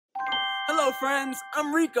Hello friends,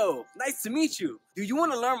 I'm Rico. Nice to meet you. Do you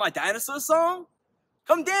want to learn my dinosaur song?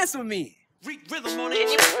 Come dance with me. ReekRhythm on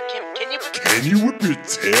it. Can you whip your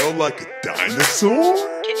tail like a dinosaur?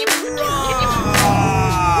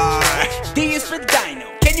 D is for dino.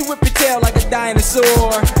 Can you whip your tail like a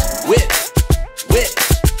dinosaur? Whip, whip.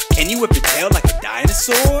 Can you whip your tail like a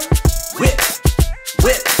dinosaur? Whip,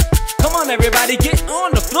 whip. Come on everybody, get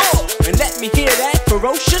on the floor and let me hear that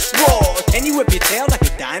ferocious roar. Can you whip your tail like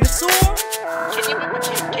a dinosaur?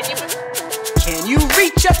 Can you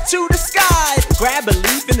reach up to the sky? Grab a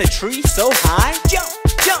leaf in the tree so high? Jump,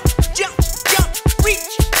 jump, jump, jump.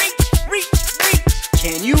 Reach, reach, reach, reach.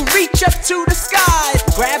 Can you reach up to the sky?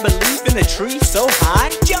 Grab a leaf in the tree so high?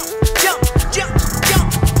 Jump, jump, jump, jump.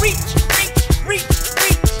 Reach, reach, reach,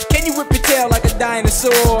 reach. Can you whip your tail like a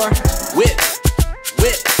dinosaur? Whip,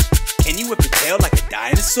 whip. Can you whip your tail like a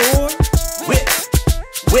dinosaur? Whip,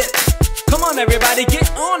 whip. Come on everybody, get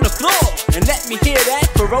on the floor and let me hear that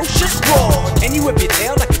ferocious roar. Can you whip your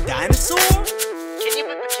tail like a dinosaur?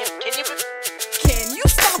 Can you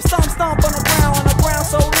stomp, stomp, stomp on the ground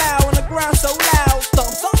so loud, on the ground so loud?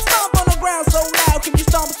 Stomp, stomp, stomp on the ground so loud. Can you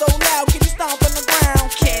stomp so loud? Can you stomp on the ground?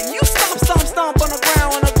 Can you stomp, stomp, stomp on the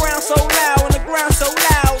ground so loud, on the ground so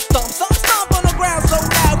loud? Stomp, stomp, stomp on the ground so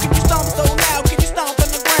loud. Can you stomp so loud? Can you stomp on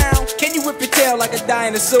the ground? Can you whip your tail like a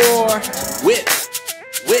dinosaur? Whip,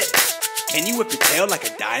 whip. Can you whip your tail like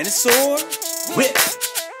a dinosaur? Whip,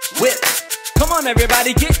 whip. Come on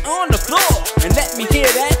everybody, get on the floor and let me hear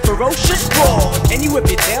that ferocious roar. Can you whip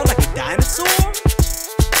your tail like a dinosaur?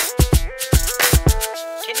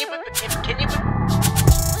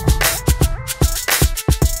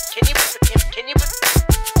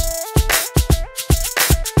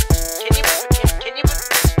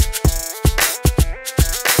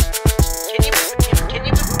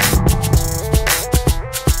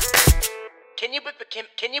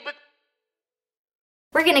 Can you whip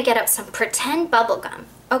We're gonna get out some pretend bubble gum.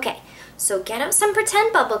 Okay, so get out some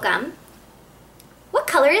pretend bubble gum. What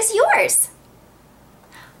color is yours?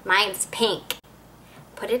 Mine's pink.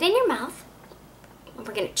 Put it in your mouth and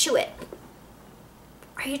we're gonna chew it.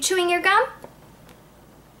 Are you chewing your gum?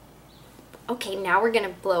 Okay, now we're gonna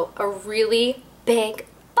blow a really big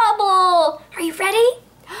bubble. Are you ready?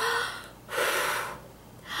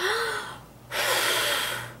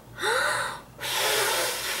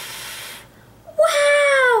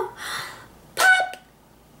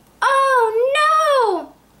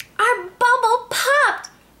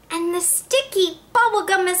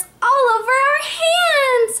 Bubblegum is all over our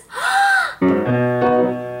hands!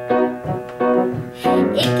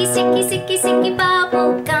 Icky, sicky, sicky, sicky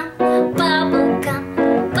bubblegum, bubblegum,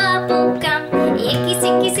 bubblegum. Icky,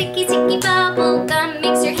 sicky, sicky, sicky bubblegum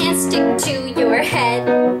makes your hands stick to your head.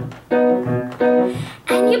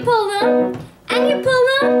 And you pull them, and you pull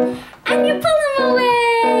them, and you pull them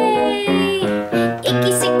away.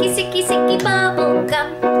 Icky, sicky, sicky, sicky bubblegum,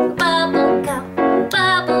 bubblegum,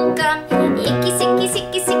 bubblegum. Icky, sicky,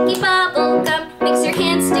 sicky, sicky bubblegum makes your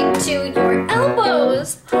hands stick to your elbows.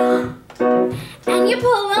 And you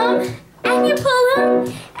pull them, and you pull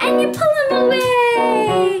them, and you pull them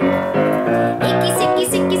away. Icky, sicky,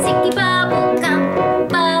 sicky, sicky bubblegum,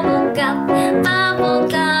 bubblegum,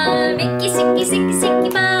 bubblegum. Icky, sicky, sicky, sicky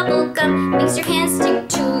bubblegum makes your hands stick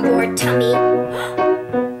to your tummy.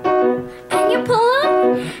 And you pull them,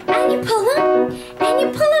 and you pull them, and you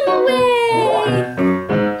pull them away.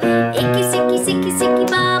 Icky, sicky, sicky, sicky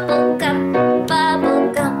bubblegum,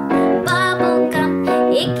 bubblegum, bubblegum.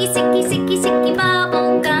 Icky, sicky, sicky, sicky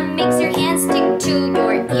bubblegum makes your hands stick to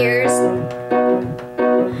your ears.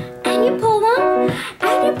 And you pull them,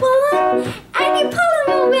 and you pull them, and you pull them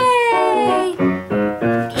away.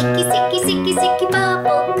 Icky, sicky, sicky, sicky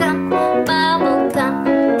bubblegum, bubblegum,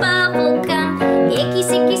 bubblegum. Icky,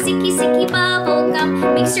 sicky, sicky, sicky bubblegum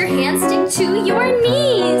makes your hands stick to your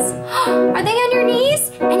knees. Are they on your knees?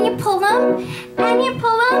 And you pull them, and you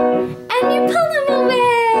pull them, and you pull them away.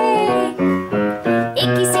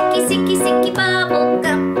 Icky, sicky, sicky, sicky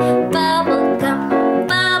bubblegum, bubblegum,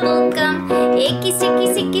 bubblegum. Icky, sicky,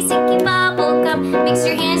 sicky, sicky bubblegum makes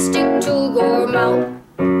your hands stick to your mouth.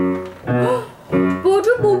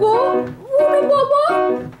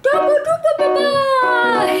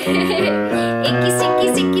 Icky, sicky,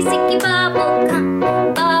 sicky, sicky bubblegum,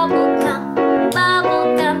 bubblegum,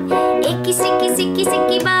 bubblegum. Icky, sicky, sicky,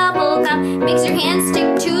 sicky bubblegum makes your hands stick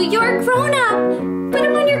to your grown-up. Put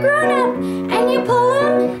them on your grown-up, and you pull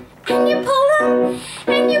them, and you pull them,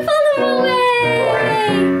 and you pull them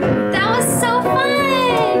away. That was so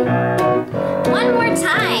fun. One more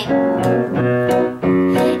time.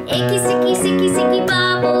 Icky, sicky, sicky, sicky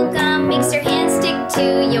bubblegum makes your hands stick to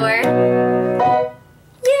your...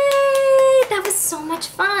 Yay! much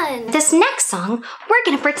fun. This next song, we're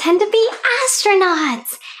gonna pretend to be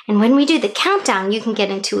astronauts. And when we do the countdown, you can get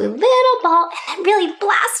into a little ball and then really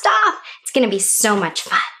blast off. It's gonna be so much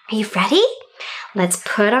fun. Are you ready? Let's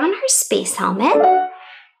put on our space helmet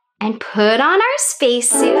and put on our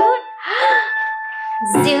spacesuit.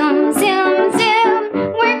 Zoom, zoom, zoom,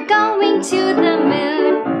 we're going to the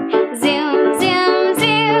moon. Zoom, zoom,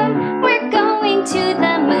 zoom, we're going to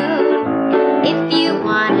the moon. If you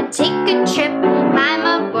want to take a trip, climb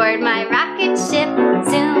aboard my rocket ship.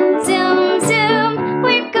 Zoom, zoom, zoom,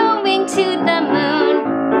 we're going to the moon.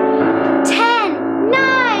 10,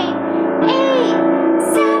 9, 8,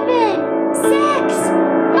 7, 6,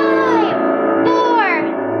 5,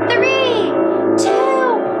 4, 3, 2,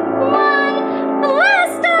 1,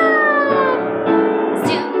 blast off!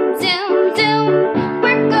 Zoom, zoom, zoom,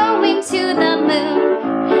 we're going to the moon.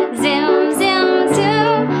 Zoom, zoom,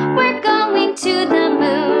 zoom, we're going to the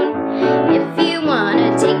moon. If you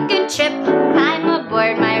wanna take a trip, climb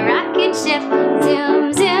aboard my rocket ship.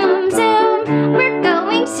 Zoom, zoom, zoom, we're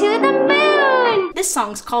going to the moon. This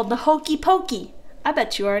song's called the Hokey Pokey. I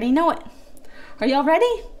bet you already know it. Are y'all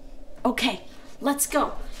ready? Okay, let's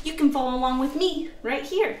go. You can follow along with me right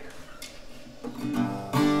here. You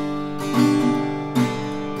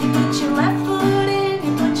put your left foot in,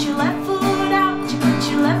 you put your left foot out, you put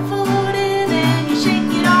your left foot in and you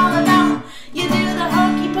shake it all about. You do the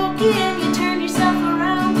hokey pokey and you turn yourself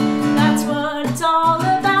around. That's what it's all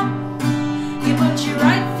about. You put your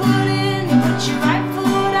right foot in, you put your right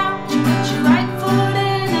foot out, you put your right foot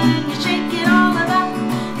in and you shake it all about.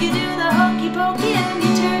 You do the hokey pokey and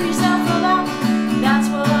you turn yourself about. That's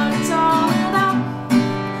what it's all about.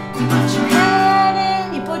 You put your head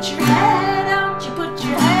in, you put your head out, you put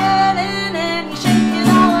your head in and you shake it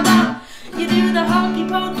all about. You do the hokey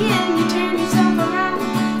pokey and you turn yourself around.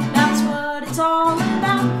 That's what it's all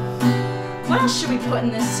about. What else should we put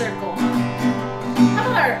in this circle? How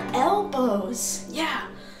about our elbows? Yeah.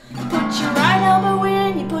 You put your right elbow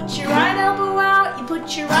in, you put your right elbow out, you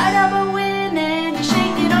put your right elbow in and you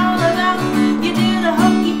shake it all about. You do the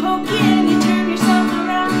hokey pokey and you turn yourself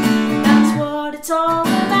around. That's what it's all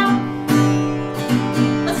about.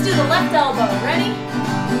 Let's do the left elbow. Ready?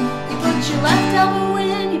 You put your left elbow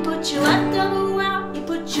in, you put your left elbow out, you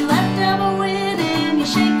put your left elbow in and you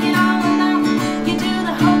shake it all about. You do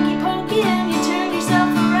the hokey pokey and you turn yourself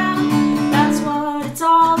around. That's what it's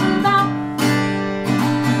all about.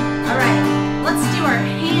 Alright, let's do our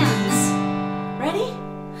hands. Ready?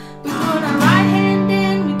 We put our right hand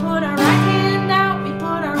in, we put our right hand out, we put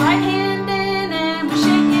our right hand in and we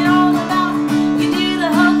shake it all about. You do the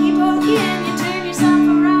hokey pokey and you turn yourself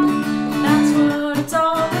around. That's what it's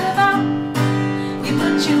all about. You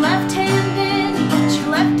put your left hand in, you put your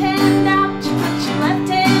left hand out, you put your left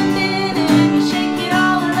hand in and you shake it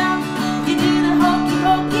all around. You do the hokey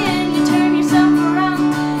pokey and you turn yourself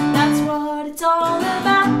around. That's what it's all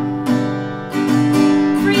about.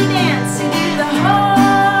 Free dance, you do the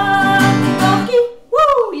hokey pokey,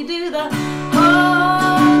 woo! You do the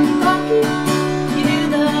hokey pokey, you do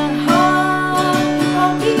the hokey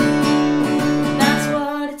pokey. That's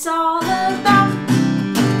what it's all about.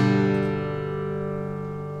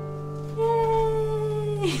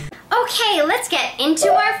 Yay! Okay, let's get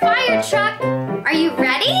into our fire truck. Are you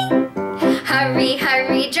ready? Hurry,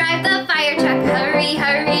 hurry, drive the fire truck. Hurry,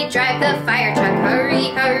 hurry, drive the fire truck. Hurry,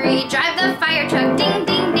 hurry, drive the fire truck. Ding,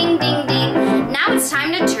 ding, ding, ding, ding. Now it's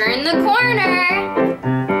time to turn the corner.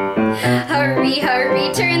 Hurry,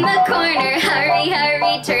 hurry, turn the corner. Hurry,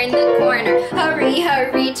 hurry, turn the corner. Hurry,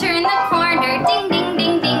 hurry, turn the corner. Ding, ding,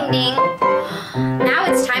 ding, ding, ding. Now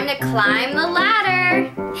it's time to climb the ladder.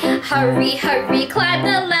 Hurry, hurry, climb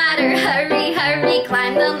the ladder. Hurry, hurry,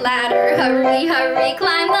 climb the ladder. Hurry, hurry,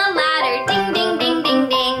 climb the ladder. Ding, ding, ding, ding,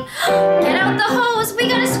 ding. Get out the hose, we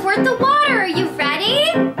gotta squirt the water. Are you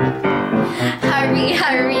ready? Hurry,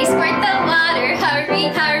 hurry, squirt the water. Hurry,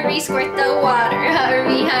 hurry, squirt the water.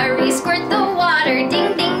 Hurry, hurry, squirt the water.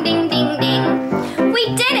 Ding, ding, ding, ding, ding. We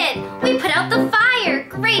did it! We put out the fire.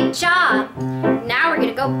 Great job. Now we're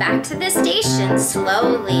gonna go back to the station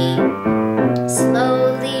slowly.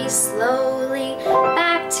 Slowly, slowly,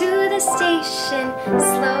 back to the station.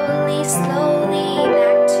 Slowly, slowly,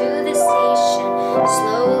 back to the station.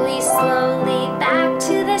 Slowly, slowly, back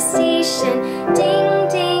to the station. Ding,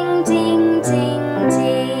 ding, ding, ding,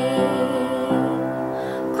 ding.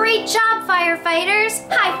 Great job, firefighters!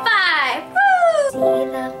 High five! Woo! See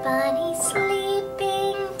the bunny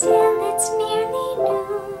sleeping till it's nearly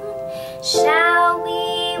noon. Shall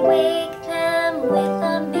we wake them with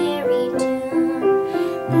a merry tune?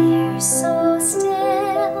 They're so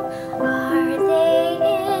still, are they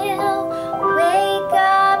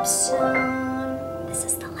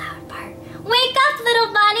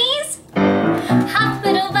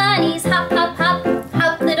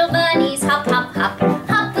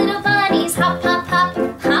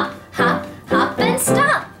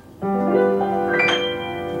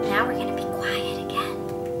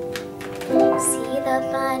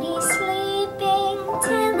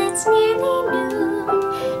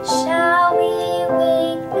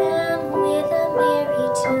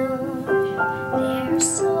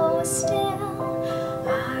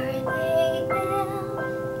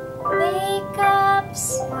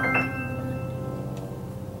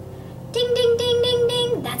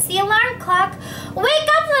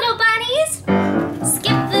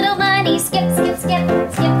skip, skip, skip,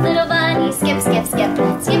 skip, little bunny, skip, skip, skip,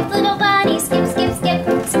 skip, little bunny, skip, skip, skip,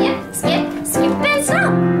 skip, skip, skip, and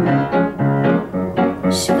stop.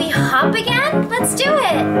 Should we hop again? Let's do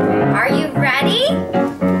it. Are you ready?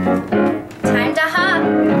 Time to hop.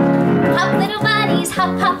 Hop, little bunnies,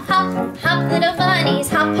 hop, hop, hop. Hop, little bunnies,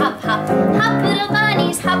 hop, hop, hop. Hop, little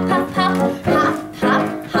bunnies, hop, hop, hop. Hop,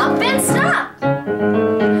 hop, hop, and stop.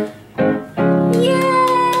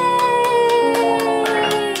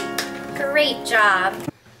 Great job.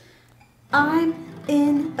 I'm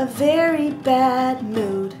in a very bad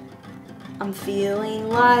mood. I'm feeling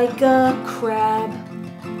like a crab.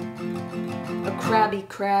 A crabby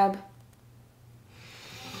crab.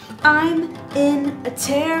 I'm in a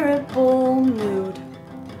terrible mood.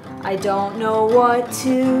 I don't know what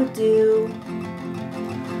to do.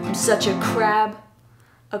 I'm such a crab.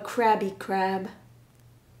 A crabby crab.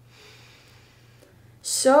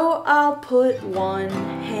 So I'll put one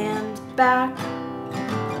hand back,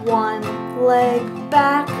 one leg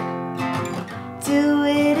back, do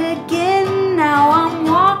it again, now I'm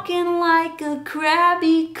walking like a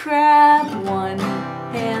crabby crab. One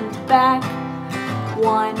hand back,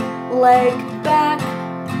 one leg back,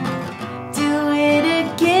 do it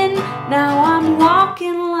again, now I'm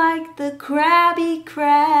walking like the crabby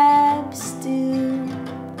crabs do.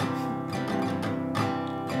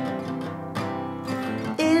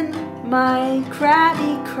 In my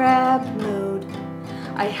crabby crab mood,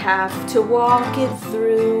 I have to walk it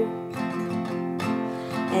through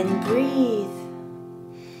and breathe.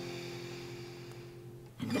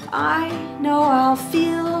 And I know I'll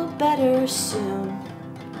feel better soon,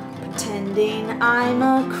 pretending I'm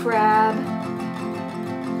a crab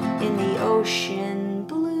in the ocean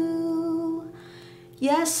blue.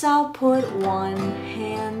 Yes, I'll put one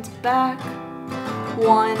hand back,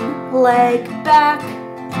 one leg back,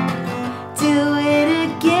 do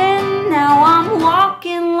it again, now I'm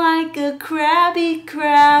walking like a crabby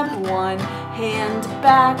crab. One hand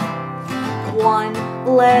back, one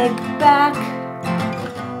leg back,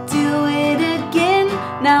 do it again,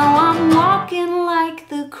 now I'm walking like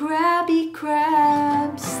the crabby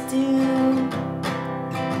crabs do.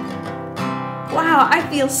 Wow, I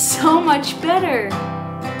feel so much better.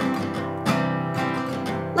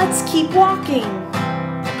 Let's keep walking.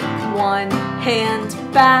 One hand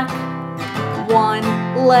back, one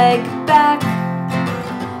leg back,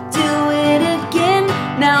 do it again,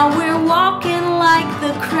 now we're walking like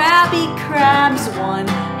the crabby crabs. One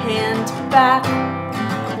hand back,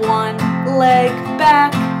 one leg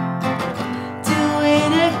back, do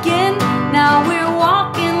it again, now we're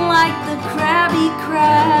walking like the crabby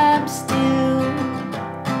crabs do.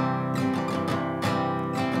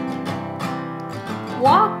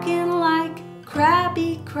 Walking like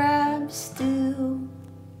crabby crabs do.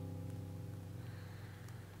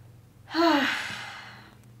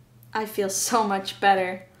 I feel so much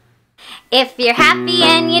better. If you're happy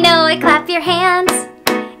and you know it, clap your hands.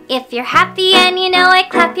 If you're happy and you know it,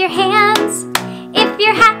 clap your hands. If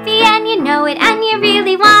you're happy and you know it and you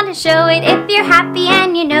really want to show it, if you're happy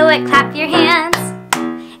and you know it, clap your hands.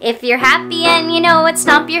 If you're happy and you know it,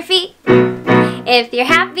 stomp your feet. If you're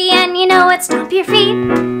happy and you know it, stomp your feet.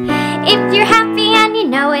 If you're happy and you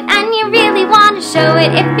know it and you really want to show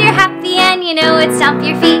it, if you're happy and you know it, stomp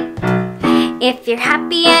your feet. If you're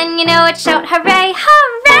happy and you know it, shout hooray,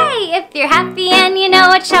 hooray! If you're happy and you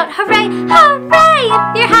know it, shout hooray, hooray!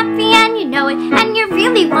 If you're happy and you know it and you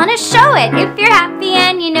really want to show it, if you're happy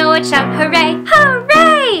and you know it, shout hooray,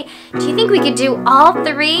 hooray! Do you think we could do all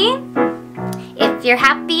three? If you're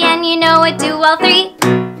happy and you know it, do all three.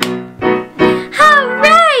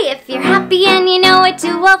 Hooray! If you're happy and you know it,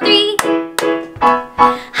 do all three.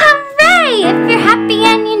 Hooray! If you're happy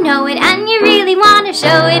and you know it and you really want to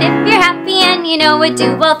show it, if you're happy and you know it,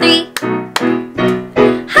 do all three.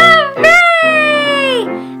 Hooray!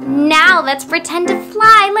 Now let's pretend to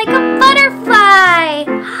fly like a butterfly.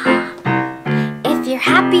 If you're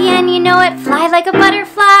happy and you know it, fly like a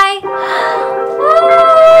butterfly.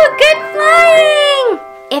 Ooh, good flying!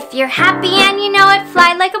 If you're happy and you know it,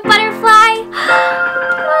 fly like a butterfly.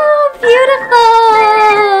 Oh,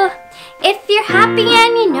 beautiful! If you're happy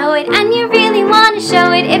and you know it and you really want to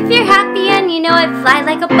show it, if you're happy and you know it, fly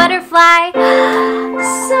like a butterfly.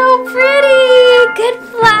 So pretty! Good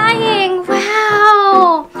flying!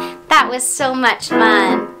 Wow! That was so much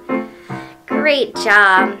fun. Great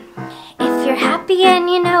job. If you're happy and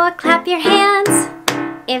you know it, clap your hands.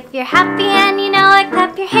 If you're happy and you know it,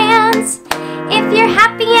 clap your hands. If you're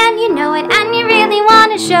happy and you know it and you really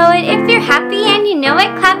want to show it, if you're happy and you know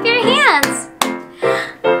it, clap your hands.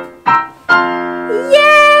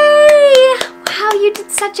 Yay! Wow, you did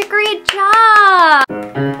such a great job!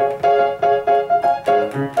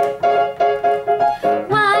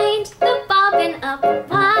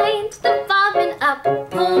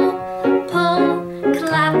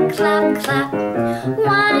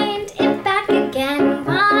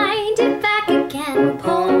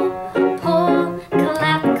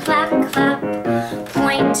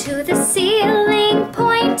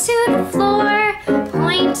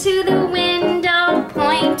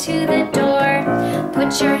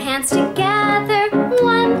 Put your hands together,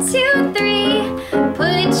 1, 2, 3.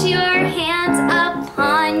 Put your hands up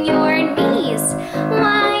on your knees.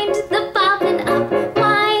 Wind the bobbin up,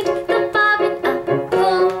 wind the bobbin up.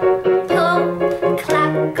 Pull, pull,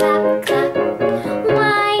 clap, clap, clap.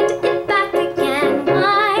 Wind it back again,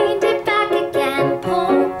 wind it back again.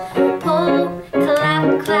 Pull, pull,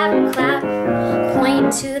 clap, clap, clap.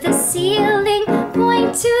 Point to the ceiling,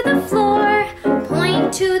 point to the floor.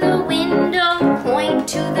 Point to the window, point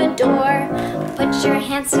to the door. Put your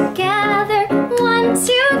hands together, 1,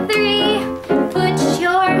 2, 3. Put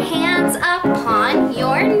your hands up on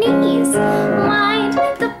your knees. Wind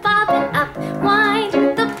the bobbin up, wind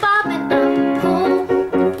the bobbin up. Pull,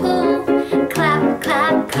 pull, clap,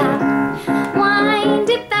 clap, clap. Wind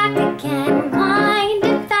it back again, wind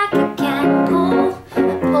it back again. Pull,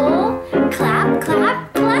 pull, clap,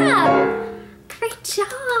 clap, clap. Great job!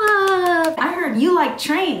 I heard you like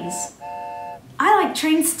trains. I like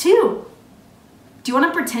trains too. Do you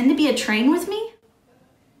want to pretend to be a train with me?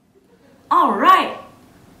 All right.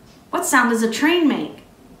 What sound does a train make?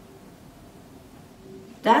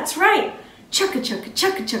 That's right. Chugga chugga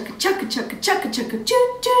chugga chugga chugga chugga chugga chugga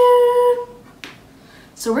choo choo.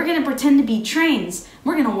 So we're gonna pretend to be trains.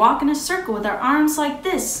 We're gonna walk in a circle with our arms like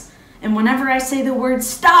this. And whenever I say the word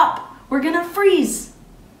stop, we're gonna freeze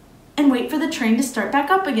and wait for the train to start back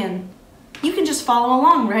up again. You can just follow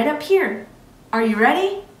along right up here. Are you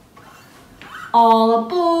ready? All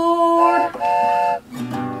aboard!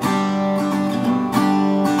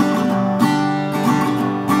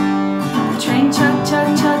 The train chug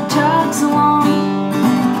chug chug chugs along.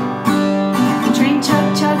 The train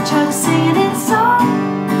chug chug chug singing its song.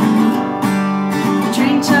 The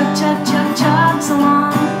train chug chug chug chugs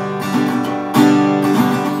along.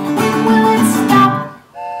 When will it stop?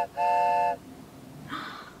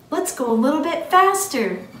 Let's go a little bit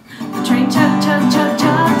faster. The train chug chug chug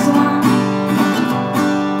chugs along.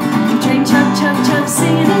 The train chug chug chug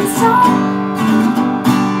singing its song.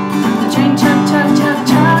 The train chug chug chug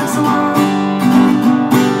chugs along.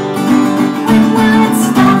 When will it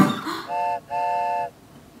stop?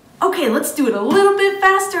 Okay, let's do it a little bit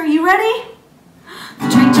faster. Are you ready? The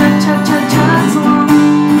train chug chug chug chugs along.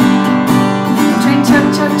 The train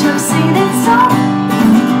chug chug chug singing its song.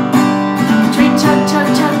 The train chug chug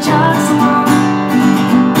chug chugs along.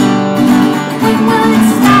 When will it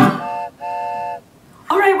stop?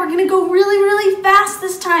 All right, we're gonna go really, really fast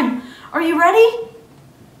this time. Are you ready?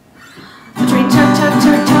 The train chug chug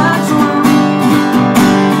chug chugs along.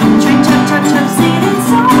 The train chug chug chug singing its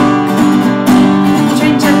song. The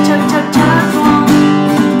train chug chug chug chugs along.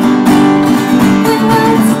 When will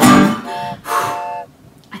it stop?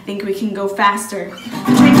 I think we can go faster.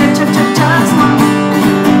 The train chug chug chug chugs along.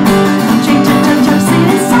 The train chug chug chug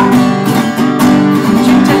singing its song. The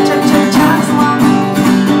train chug chug chug chugs along.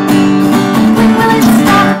 When will it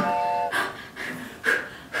stop?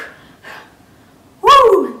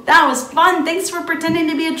 Woo! That was fun. Thanks for pretending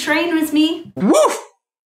to be a train with me. Woof!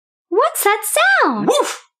 What's that sound?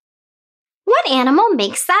 Woof! What animal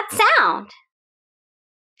makes that sound?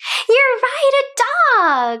 You're right, a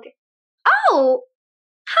dog. Oh,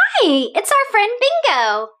 hi, it's our friend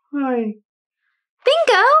Bingo. Hi.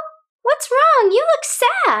 Bingo, what's wrong? You look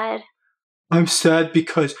sad. I'm sad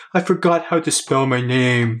because I forgot how to spell my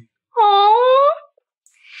name. Oh,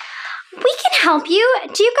 we can help you.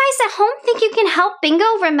 Do you guys at home think you can help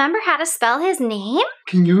Bingo remember how to spell his name?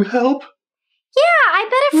 Can you help? Yeah, I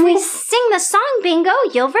bet if we sing the song, Bingo,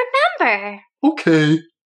 you'll remember. Okay.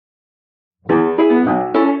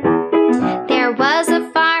 There was a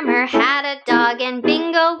farmer, had a dog, and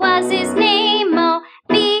Bingo was his name. Oh,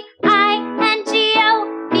 B-I-N-G-O,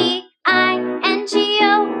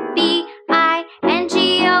 B-I-N-G-O,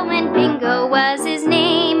 B-I-N-G-O, and Bingo was his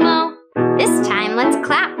name. Oh, this time let's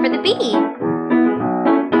clap for the B.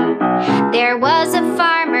 There was a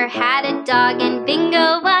farmer, had a dog, and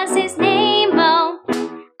Bingo was his name. Oh,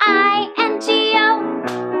 I-N-G-O,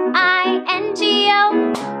 I-N-G-O,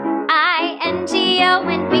 I-N-G-O,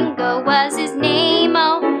 and Bingo was his name.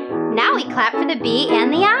 Oh, now we clap for the B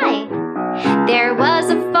and the I. There was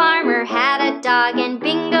a farmer, had a dog, and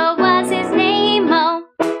Bingo was his name. Oh,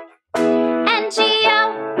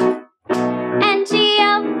 N-G-O,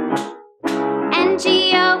 N-G-O,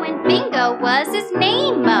 N-G-O, and Bingo was his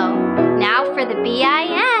name. Oh, now for the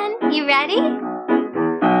B-I-N. You ready?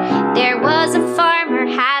 There was a farmer,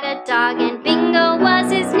 had a dog, and Bingo was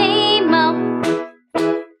his name. Oh,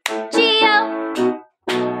 G-O,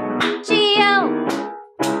 G-O,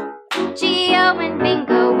 G-O, and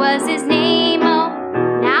Bingo was his name. Oh,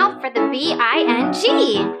 now for the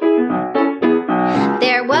B-I-N-G.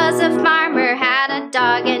 There was a farmer, had a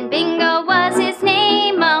dog, and Bingo was his name.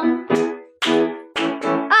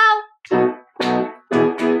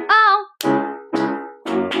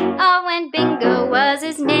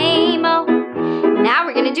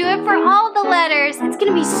 going for all the letters. It's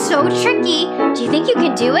gonna be so tricky. Do you think you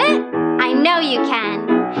could do it? I know you can.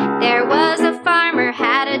 There was a farmer,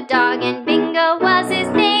 had a dog, and Bingo was his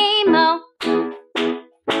name, oh.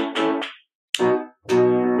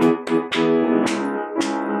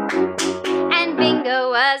 And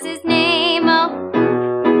Bingo was his name, oh.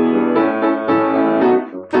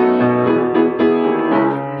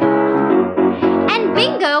 And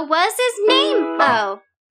Bingo was his name, oh.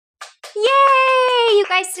 Yay! You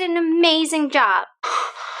guys did an amazing job.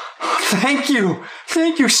 Thank you.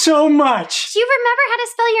 Thank you so much. Do you remember how to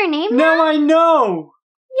spell your name now? Now I know.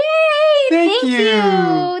 Yay! Thank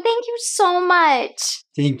you. Thank you so much.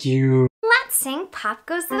 Thank you. Let's sing Pop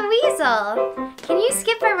Goes the Weasel. Can you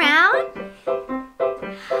skip around?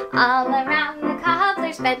 All around the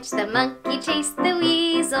cobbler's bench, the monkey chased the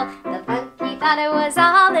weasel. The monkey thought it was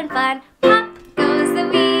all in fun. Pop goes the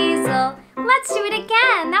weasel. Let's do it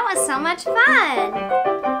again. That was so much fun.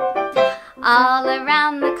 All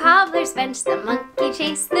around the cobbler's bench, the monkey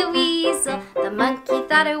chased the weasel. The monkey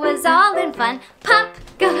thought it was all in fun. Pop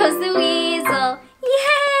goes the weasel.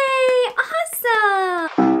 Yay! Awesome!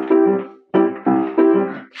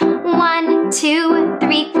 1, 2,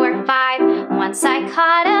 3, 4, 5. Once I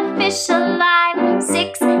caught a fish alive.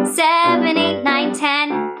 6, 7, 8, 9, 10.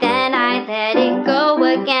 Then I let it go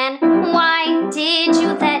again. Why did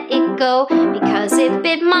you let it go? Because it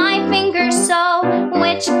bit my finger so.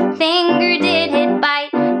 Which finger did it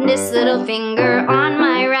bite? This little finger on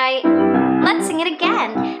my right. Let's sing it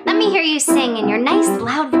again. Let me hear you sing in your nice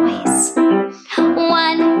loud voice.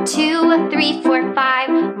 1, 2, 3, 4,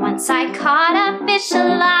 5. Once I caught a fish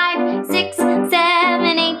alive. 6, 7,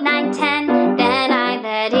 8, 9, 10. Then I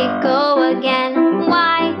let it go again.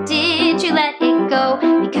 Why did you let it go?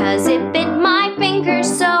 Because it bit my finger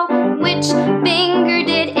so. Which finger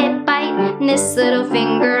did it bite? This little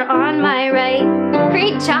finger on my right.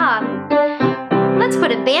 Great job. Let's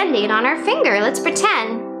put a Band-Aid on our finger. Let's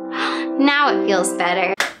pretend. Now it feels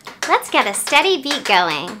better. Let's get a steady beat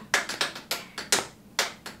going.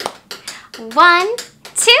 1,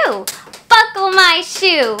 2, buckle my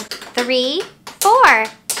shoe. 3, 4,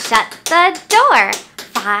 shut the door.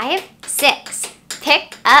 5, 6,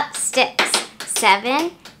 pick up sticks.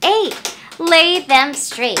 7, 8, lay them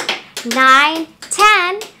straight. 9,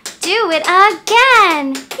 10, do it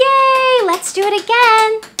again. Yay! Let's do it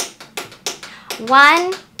again.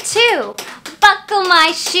 1, 2, buckle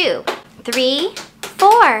my shoe. 3,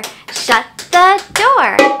 4, shut the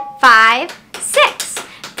door. 5, 6,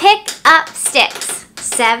 pick up sticks.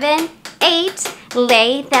 7, 8,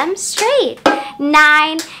 lay them straight.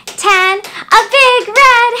 9, 10, a big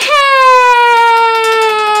red hen!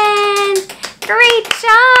 Great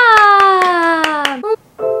job!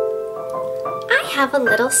 I have a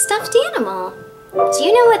little stuffed animal. Do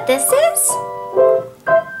you know what this is?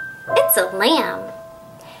 It's a lamb.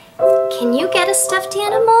 Can you get a stuffed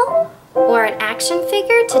animal or an action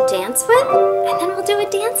figure to dance with? And then we'll do a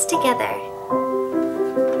dance together.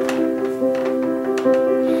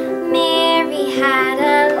 Mary had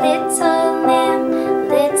a little lamb,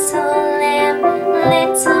 little lamb,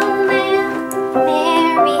 little lamb.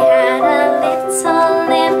 Mary had a little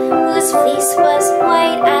lamb whose fleece was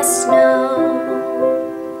white as snow.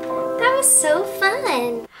 That was so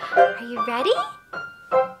fun. Are you ready?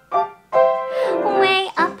 Way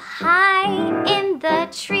up high in the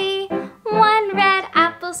tree, one red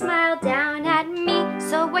apple smiled down at me.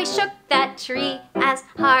 So I shook that tree as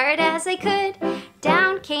hard as I could.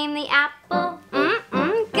 Down came the apple,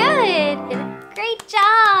 good. Great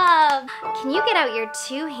job. Can you get out your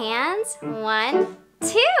 2 hands? 1,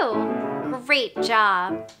 2. Great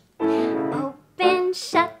job. Open,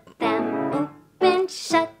 shut them, open,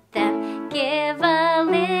 shut them. Give a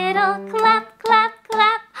little clap, clap,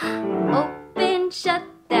 clap. Open, shut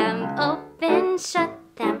them, open, shut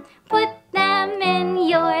them. Put them in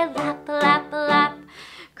your lap, lap, lap.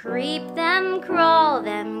 Creep them, crawl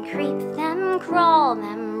them, creep them, crawl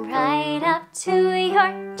them. Right up to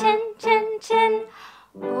your chin, chin, chin.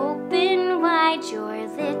 Open wide your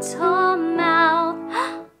little mouth.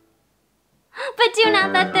 But do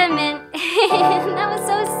not let them in. That was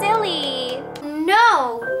so silly.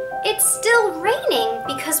 No, it's still raining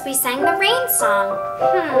because we sang the rain song.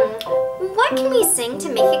 What can we sing to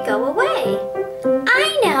make it go away?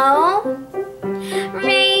 I know.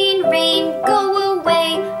 Rain, rain, go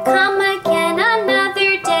away. Come again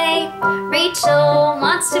another day. Rachel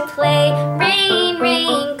wants to play. Rain,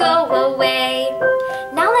 rain, go away.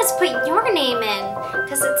 Now let's put your name in,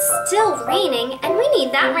 because it's still raining and we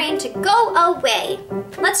need that rain to go away.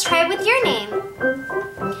 Let's try it with your name.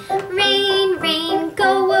 Rain, rain,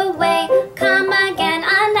 go away. Come again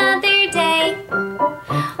another day.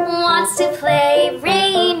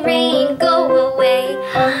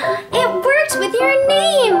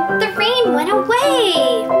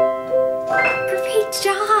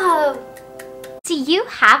 you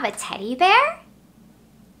have a teddy bear?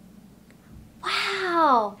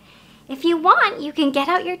 Wow! If you want, you can get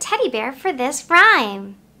out your teddy bear for this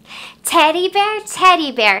rhyme. Teddy bear,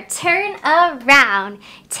 turn around.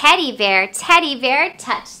 Teddy bear,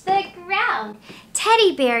 touch the ground.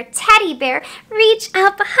 Teddy bear, reach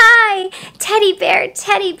up high. Teddy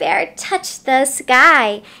bear, touch the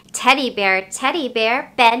sky. Teddy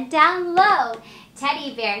bear, bend down low.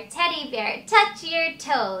 Teddy bear, touch your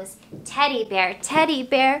toes. Teddy bear,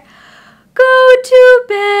 go to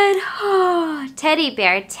bed. Oh, teddy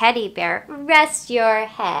bear, rest your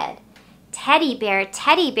head. Teddy bear,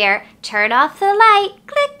 turn off the light.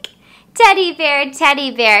 Click. Teddy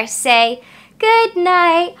bear, say good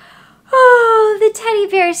night. Oh, the teddy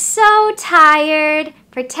bear's so tired.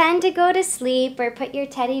 Pretend to go to sleep or put your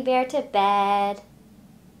teddy bear to bed.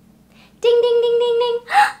 Ding, ding, ding, ding, ding.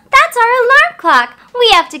 That's our alarm clock. We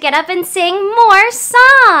have to get up and sing more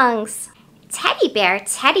songs. Teddy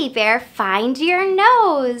bear, find your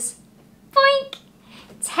nose. Boink.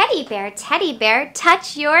 Teddy bear,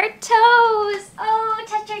 touch your toes. Oh,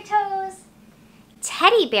 touch your toes.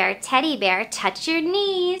 Teddy bear, touch your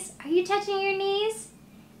knees. Are you touching your knees?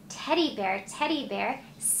 Teddy bear,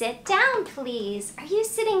 sit down, please. Are you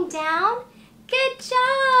sitting down? Good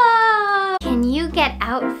job. Can you get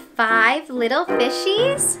out 5 little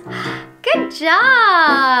fishies? Good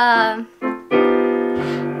job.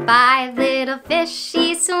 5 little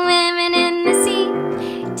fishies swimming in the sea,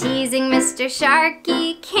 teasing Mr.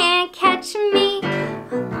 Sharky, can't catch me.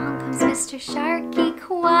 Along comes Mr. Sharky,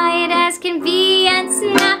 quiet as can be, and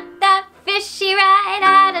snapped that fishy right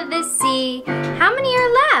out of the sea. How many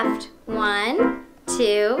are left? 1,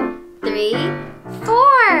 2, 3,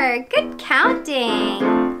 4. Good counting.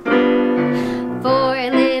 4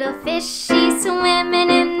 little fishies swimming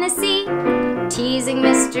in the sea, teasing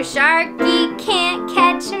Mr. Sharky, can't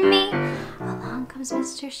catch me. Along comes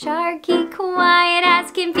Mr. Sharky, quiet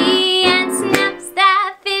as can be, and snaps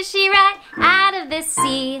that fishy right out of the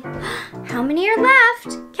sea. How many are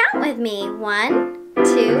left? Count with me. 1,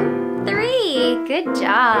 2, 3. Good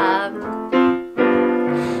job.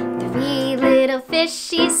 3 little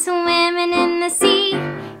fishies swimming in the sea,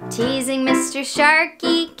 teasing Mr.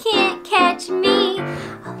 Sharky, can't catch me.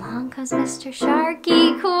 Along comes Mr.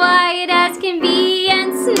 Sharky, quiet as can be,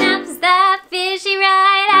 and snaps that fishy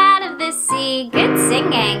right out of the sea. Good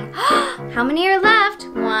singing. How many are left?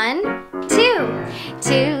 1, 2.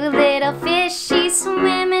 2 little fishies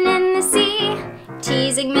swimming in the sea,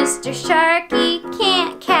 teasing Mr. Sharky,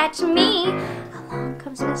 can't catch me. Along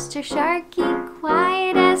comes Mr. Sharky,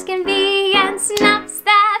 quiet as can be, and snaps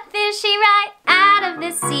that fishy right out of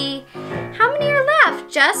the sea. How many are left?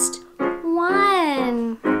 Just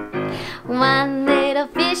 1. 1 little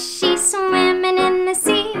fishy swimming in the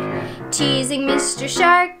sea, teasing Mr.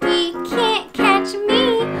 Sharky, can't catch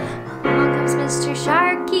me. Along comes Mr.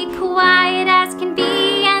 Sharky, quiet as can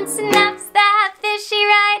be, and snaps that fishy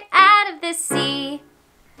right out of the sea.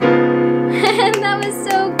 That was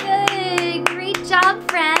so good. Great job,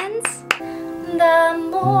 friends. The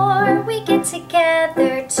more we get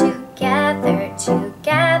together,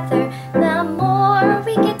 the more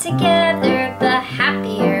we get together, the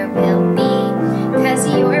happier we'll be. 'Cause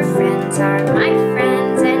your friends are my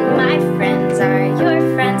friends, and my friends are your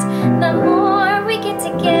friends. The more we get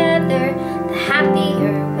together, the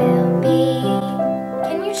happier we'll be.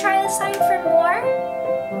 Can you try this line for more?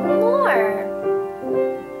 More.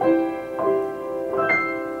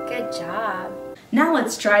 Good job. Now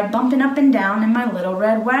let's try bumping up and down in my little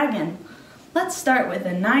red wagon. Let's start with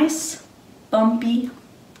a nice, bumpy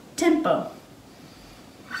tempo.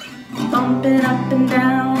 Bumping up and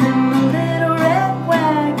down in my little red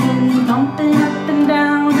wagon. Bumping up and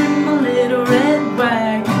down in my little red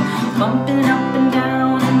wagon. Bumping up and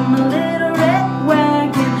down in my little red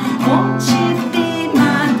wagon. Won't you be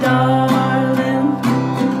my darling?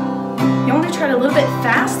 You want to try it a little bit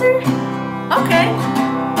faster? Okay.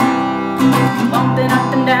 Bumping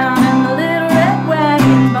up and down in the little red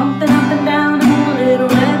wagon. Bumping up and down in the little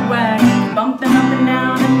red wagon. Bumping up and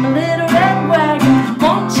down in the little red wagon.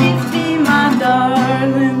 Won't you be my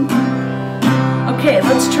darling? Okay,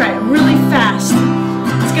 let's try it really fast.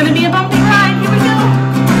 It's gonna be a bumpy ride. Here we go.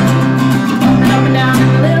 Bumping up and down in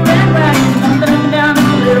the little red wagon. Bumping up and down in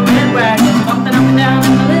the little red wagon. Bumping up and down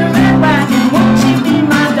in the little red wagon. Won't you be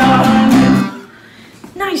my darling?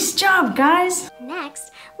 Nice job, guys.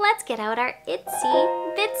 Next, let's get out our itsy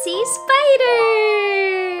bitsy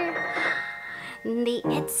spider. The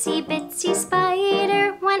itsy bitsy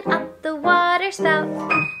spider went up the water spout.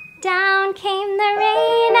 Down came the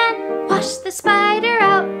rain and washed the spider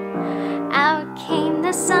out. Out came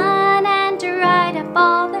the sun and dried up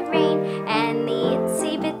all the rain. And the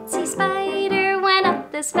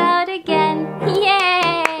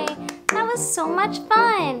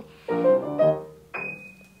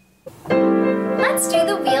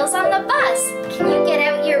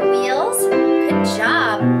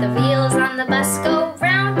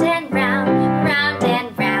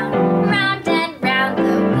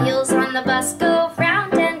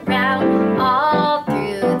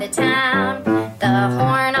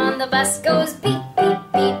bus goes beep, beep,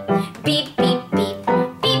 beep, beep, beep, beep,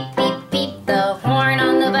 beep, beep, beep. The horn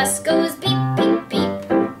on the bus goes beep, beep, beep,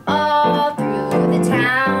 all through the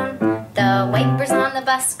town. The wipers on the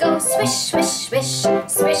bus go swish, swish, swish,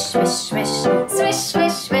 swish, swish, swish, swish,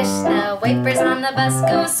 swish, swish. The wipers on the bus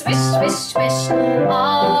go swish, swish, swish,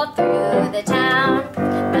 all through the town.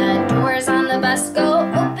 The doors on the bus go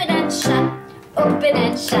open and shut, open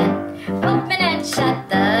and shut, open and shut.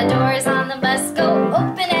 The doors on the bus go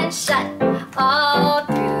open and shut, all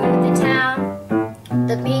through the town.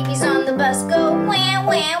 The babies on the bus go wah,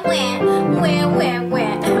 wah, wah, wah, wah,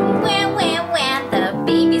 wah, wah, wah, wah. The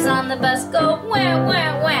babies on the bus go wah,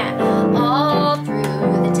 wah, wah, all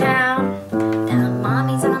through the town. The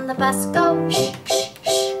mommies on the bus go shh, shh,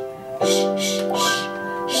 shh, shh, shh,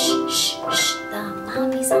 shh, shh, shh. The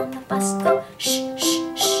mommies on the bus go shh, shh,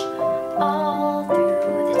 shh, all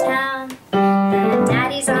through the town. The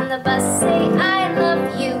daddies on the bus say, I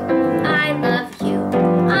love you, I love you,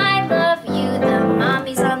 I love you. The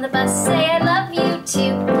mommies on the bus say, I love you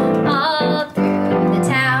too, all through the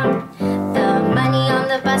town. The money on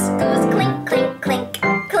the bus goes clink, clink, clink,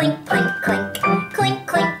 clink, clink, clink, clink,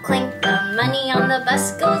 clink, clink. The money on the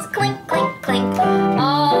bus goes clink, clink, clink,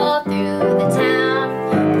 all through the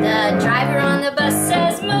town. The driver on the bus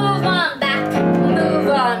says, move on back, move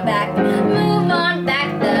on back, move on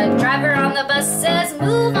back. The driver on the bus says,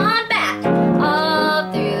 move on back,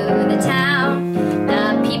 all through the town.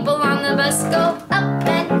 The people on the bus go up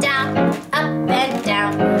and down, up and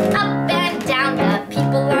down, up and down. The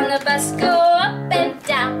people on the bus go up and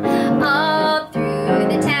down, all through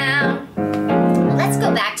the town. Let's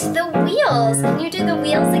go back to the wheels. Can you do the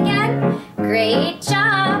wheels again? Great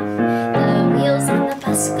job. The wheels on the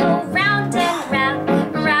bus go round and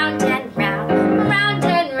round, round and round, round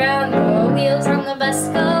and round. The wheels on the bus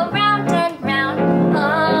go round and round,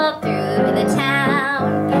 all through the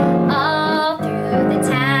town, all through the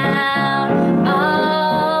town,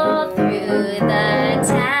 all through the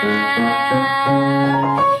town.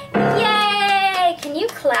 Yay! Can you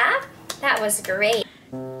clap? That was great.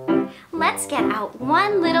 Let's get out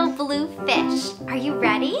one little blue fish. Are you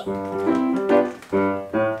ready?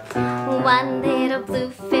 One little blue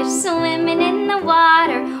fish swimming in the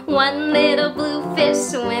water. One little blue fish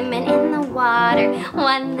swimming in the water.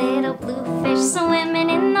 One little blue fish swimming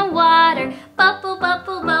in the water. Bubble,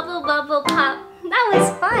 bubble, bubble, bubble, pop. That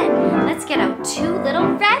was fun. Let's get out two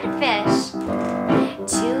little red fish.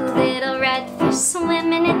 Two little red fish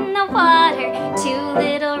swimming in the water. Two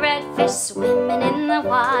little red fish swimming in the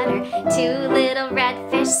water. Two little red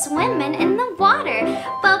fish swimming in the water.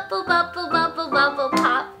 Bubble, bubble, bubble, bubble,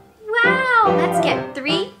 pop. Wow, let's get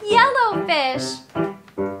three yellow fish.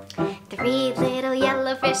 Three little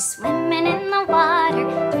yellow fish swimming in the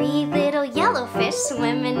water. Three little yellow fish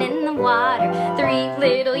swimming in the water. Three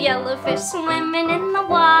little yellow fish swimming in the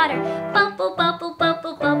water. Bubble, bubble,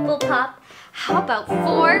 bubble, bubble, pop. How about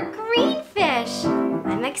four green fish?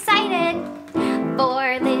 I'm excited.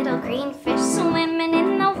 Four little green fish swimming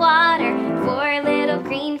in the water. Four little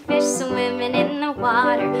green fish swimming in the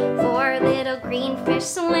water. Four little green fish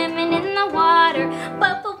swimming in the water.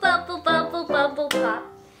 Bubble, bubble, bubble, bubble, pop.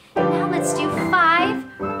 Now let's do five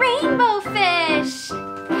rainbow fish.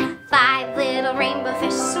 Five little rainbow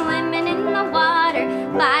fish swimming in the water.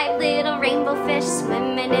 Five little rainbow fish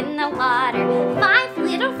swimming in the water. Five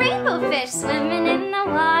little rainbow fish swimming in the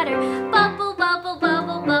water. Bubble, bubble,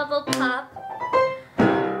 bubble, bubble, pop.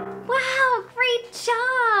 Wow, great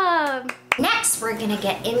job! Next, we're gonna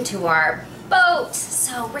get into our boat.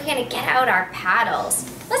 So we're gonna get out our paddles.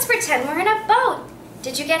 Let's pretend we're in a boat.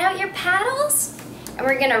 Did you get out your paddles? And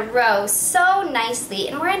we're gonna row so nicely,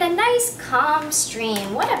 and we're in a nice calm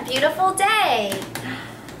stream. What a beautiful day.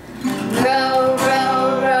 Row,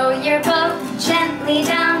 row, row your boat gently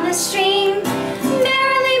down the stream.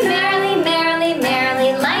 Merrily, merrily, merrily,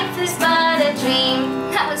 merrily, life is but a dream.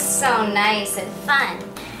 That was so nice and fun.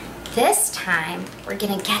 This time, we're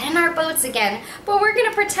gonna get in our boats again, but we're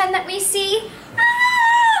gonna pretend that we see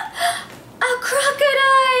a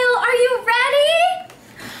crocodile. Are you ready?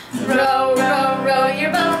 Row, row, row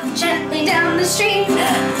your boat gently down the stream.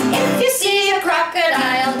 If you see a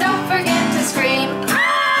crocodile, don't forget to scream.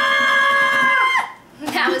 Ah!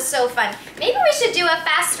 That was so fun. Maybe we should do a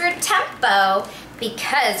faster tempo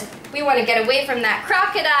because we want to get away from that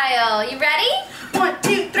crocodile. You ready? 1,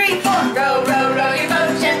 2, 3, 4. Row, row, row your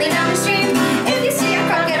boat gently down the stream. If you see a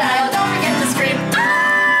crocodile, don't forget to scream.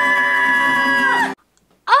 Ah!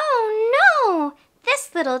 Oh no!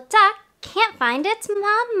 This little duck can't find its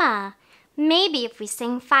mama. Maybe if we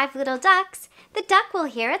sing 5 Little Ducks, the duck will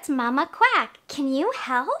hear its mama quack. Can you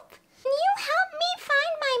help? Can you help me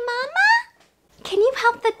find my mama? can you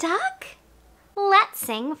help the duck? Let's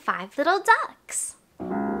sing 5 Little Ducks.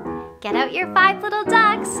 Get out your 5 little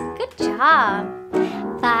ducks. Good job.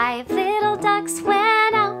 5 little ducks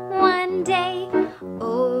went out one day,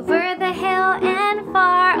 over the hill and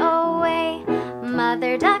far away.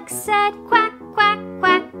 Mother duck said quack, quack,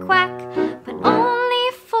 quack, quack, but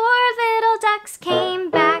only 4 little ducks came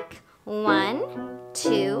back. 1,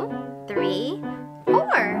 2, 3,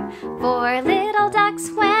 4. 4 little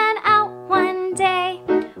ducks went out one day,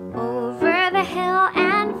 over the hill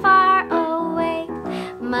and far away.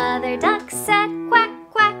 Mother duck said quack,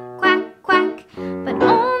 quack, quack, quack, but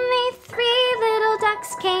only 3 little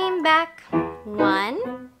ducks came back.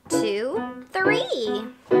 1, 2, 3.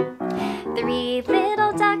 3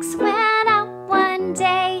 little ducks went out one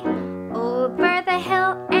day, over the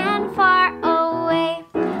hill and far away.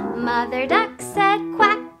 Mother duck said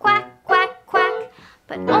quack, quack, quack, quack,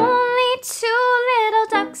 but only 2 little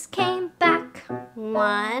ducks came back.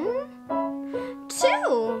 1,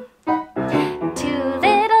 2. 2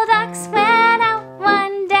 little ducks went out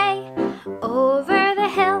one day, over the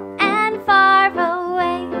hill and far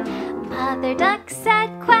away. Mother duck said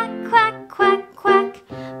quack, quack, quack, quack,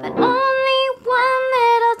 but only 1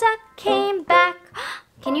 little duck came back.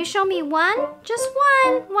 Can you show me one? Just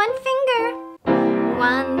one finger.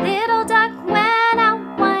 1 little duck went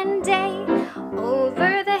out one day,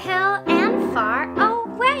 over the hill and far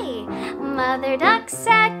away. Mother duck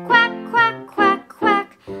said quack, quack, quack,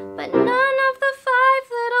 quack, but none of the 5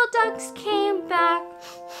 little ducks came back.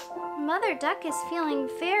 Mother duck is feeling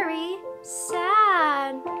very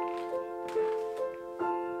sad.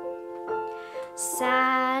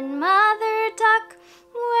 Sad mother duck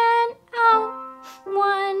went out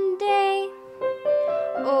one day,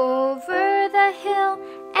 over the hill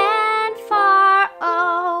and far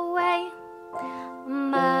away.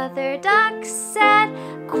 Mother duck said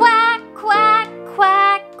quack, quack,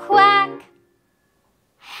 quack, quack,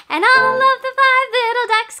 and all of the 5 little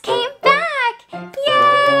ducks came back.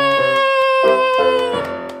 Yay!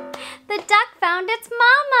 The duck found its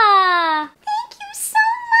mama. Thank you so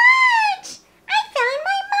much. I found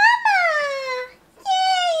my mama.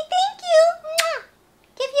 Yay, thank you. Mwah.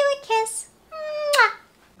 Give you a kiss. Mwah.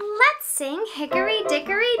 Let's sing Hickory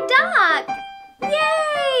Dickory Dock.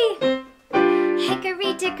 Yay!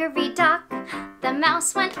 Hickory Dickory Dock, the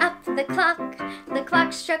mouse went up the clock. The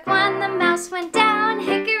clock struck 1, the mouse went down.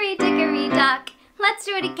 Hickory Dickory Dock. Let's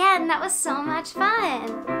do it again, that was so much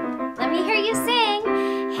fun. Let me hear you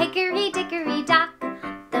sing. Hickory Dickory Dock,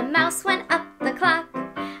 the mouse went up the clock.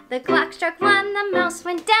 The clock struck 1, the mouse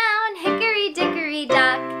went down. Hickory Dickory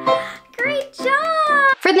Dock. Great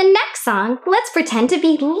job! For the next song, let's pretend to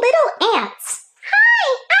be little ants.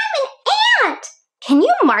 Hi, I'm an ant! Can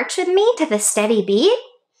you march with me to the steady beat?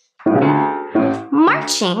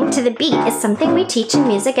 Marching to the beat is something we teach in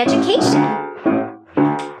music education.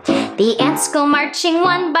 The ants go marching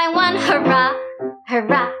one by one, hurrah,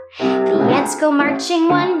 hurrah. The ants go marching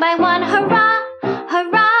one by one, hurrah,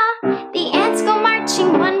 hurrah. The ants go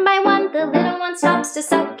marching one by one, the little one stops to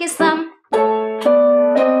suck his thumb.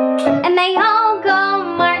 And they all go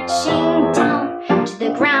marching down to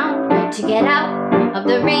the ground to get out of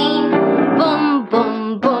the rain. Boom,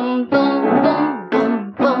 boom, boom, boom, boom,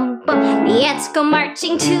 boom, boom, boom. The ants go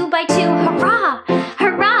marching 2 by 2, hurrah,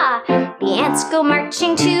 hurrah. The ants go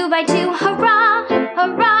marching 2 by 2, hurrah,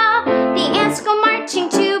 hurrah. The ants go marching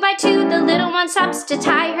 2 by 2, the little one stops to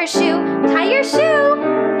tie her shoe. Tie your shoe!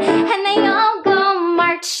 And they all go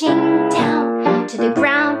marching down to the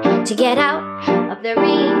ground to get out of the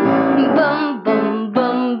rain. Boom, boom,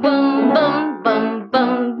 boom, boom, boom, boom,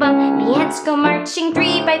 boom, boom. The ants go marching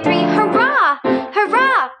 3 by 3, hurrah,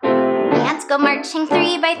 hurrah. The ants go marching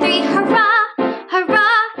 3 by 3, hurrah,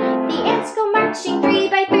 hurrah. The ants go marching 3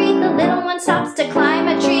 by 3, the little one stops to climb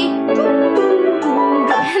a tree.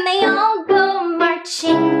 And they all go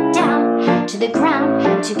marching down to the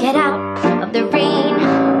ground to get out of the rain.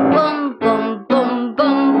 Boom, boom, boom,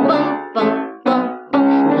 boom, boom, boom, boom,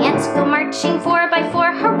 boom. The ants go marching 4 by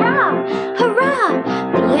 4, hurrah, hurrah.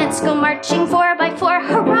 The ants go marching 4 by 4,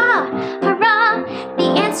 hurrah, hurrah. The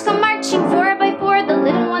ants go marching 4 by 4, the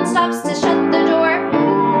little one stops to shut the door.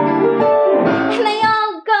 And they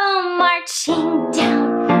all go marching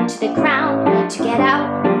down to the ground to get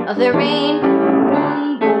out of the rain.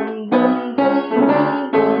 Boom, boom, boom, boom,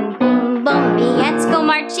 boom, boom, boom, boom. The ants go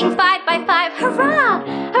marching 5 by 5, hurrah,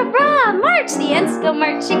 hurrah. March! The ants go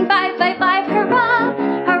marching 5 by 5, hurrah,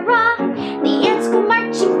 hurrah. The ants go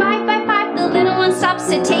marching 5 by 5, the little one stops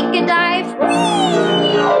to take a dive.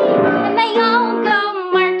 Whee! And they all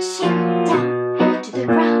go marching down to the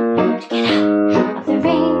ground to get out of the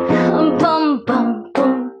rain. Boom, boom, boom,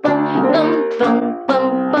 boom, boom, boom.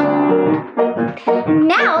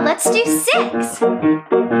 let's do 6.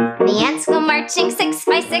 The ants go marching 6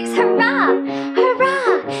 by 6, hurrah,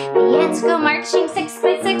 hurrah. The ants go marching 6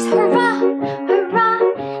 by 6, hurrah, hurrah.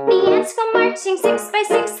 The ants go marching 6 by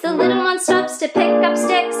 6. The little one stops to pick up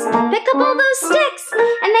sticks. Pick up all those sticks,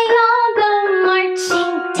 and they all go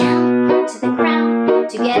marching down to the ground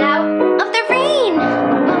to get out of the rain.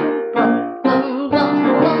 Boom, boom, boom,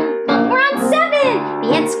 boom, boom, boom. We're on 7. The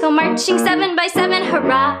ants go marching 7 by 7,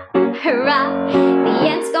 hurrah, hurrah. The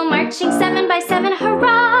ants go marching 7 by 7,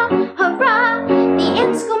 hurrah, hurrah. The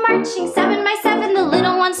ants go marching 7 by 7. The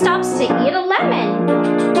little one stops to eat a lemon.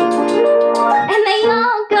 And they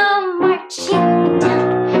all go marching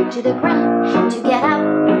down to the ground to get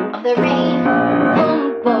out of the rain.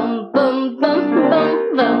 Boom, boom, boom, boom,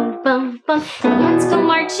 boom, boom, boom, boom. The ants go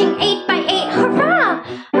marching 8 by 8, hurrah,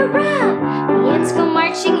 hurrah. The ants go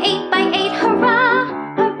marching 8 by 8, hurrah,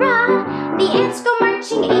 hurrah. The ants go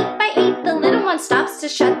marching 8 by 8. The little one stops to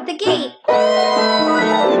shut the gate.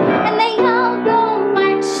 And they all go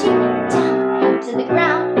marching down to the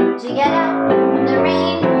ground to get out of the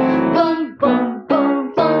rain. Boom, boom,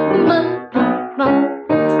 boom, boom, boom, boom,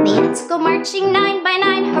 boom. The ants go marching 9 by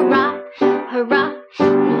 9, hurrah, hurrah.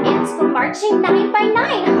 The ants go marching 9 by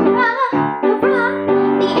 9, hurrah, hurrah.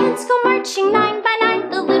 The ants go marching 9 by 9.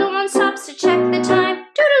 The little one stops to check the time.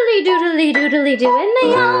 Doodly, doodly, doodly, doo. And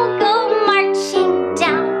they all go marching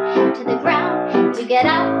down to the ground to get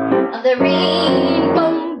out of the rain.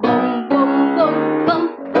 Boom, boom, boom, boom, boom,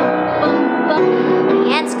 boom, boom, boom.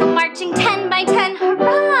 The ants go marching 10 by 10,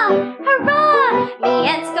 hurrah, hurrah. The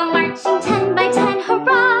ants go marching 10 by 10,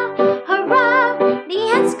 hurrah, hurrah. The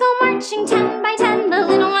ants go marching 10 by 10. The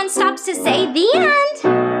little one stops to say the end.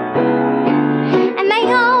 And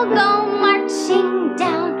they all go marching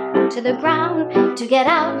down to the ground to get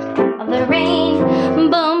out of the rain.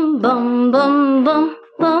 Boom, boom, boom, boom,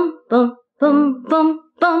 boom, boom, boom, boom,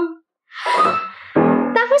 boom.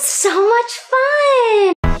 That was so much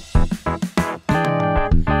fun!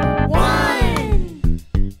 1,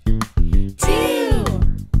 2,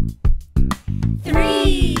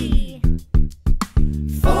 3,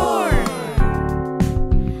 4,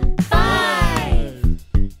 5,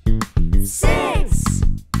 6,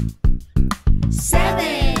 7,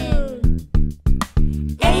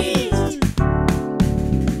 8,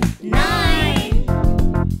 9,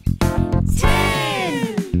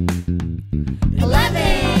 10,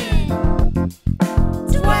 11,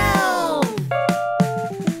 12,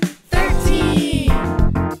 13,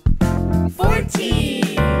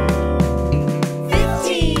 14,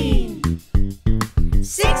 15,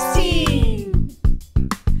 16,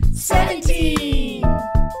 17,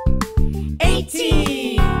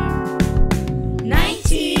 18,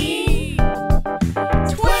 19,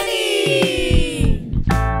 20.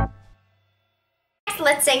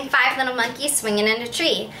 Let's sing 5 little monkeys swinging in a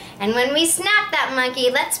tree. And when we snap that monkey,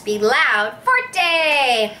 let's be loud.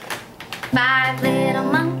 Forte! 5 little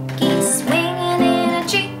monkeys swinging in a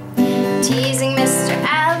tree, teasing Mr.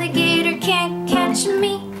 Alligator, can't catch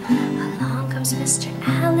me. Along comes Mr.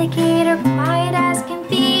 Alligator, quiet as can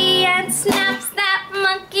be, and snaps that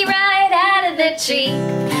monkey right out of the tree.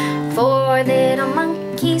 4 little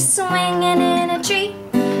monkeys swinging in a tree,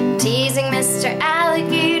 teasing Mr.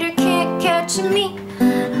 Alligator, can't catch me.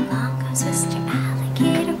 Along comes Mr.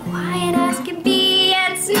 Alligator, quiet as can be,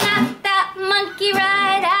 and snap that monkey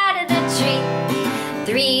right out of the tree.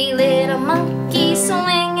 3 little monkeys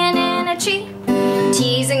swinging in a tree,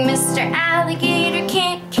 teasing Mr. Alligator,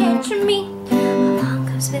 can't catch me. Along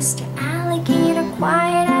comes Mr. Alligator,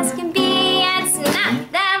 quiet as can be, and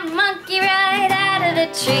snap that monkey right out of the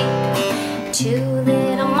tree. 2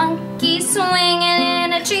 little monkeys swinging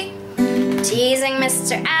in a tree, teasing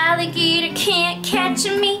Mr. Alligator, can't catch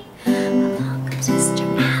me. Along comes Mr.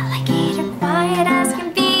 Alligator, quiet as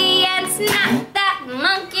can be, and snap that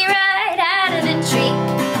monkey right out of the tree.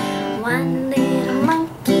 1 little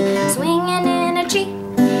monkey swinging in a tree,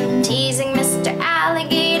 teasing Mr.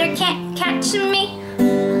 Alligator, can't catch me.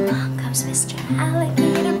 Along comes Mr.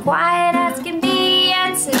 Alligator, quiet as can be,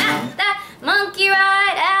 and snap that monkey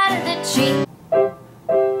right out of the tree.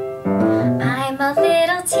 I'm a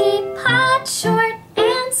little teapot, short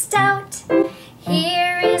and stout.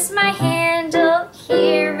 Here is my handle,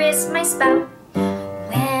 here is my spout.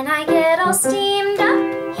 When I get all steamed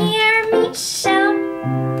up, hear me shout.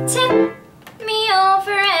 Tip me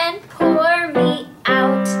over and pour me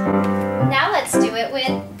out. Now let's do it with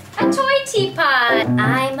a toy teapot.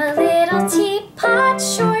 I'm a little teapot,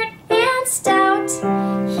 short and stout.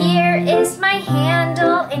 Here is my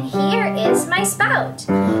handle and here is my spout.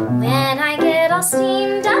 When I get all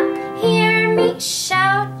steamed up, hear me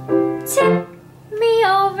shout. Tip me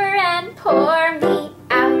over and pour me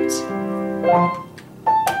out. You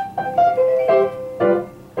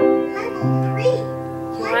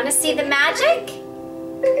want to see the magic?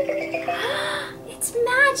 It's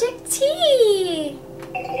magic tea!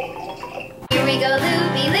 Here we go,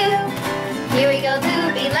 looby-loo. Here we go,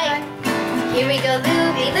 looby-light. Here we go,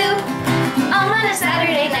 looby-loo. All on a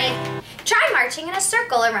Saturday night. Try marching in a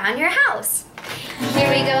circle around your house. Here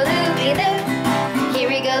we go, looby-loo. Here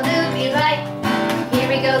we go, looby-light. Here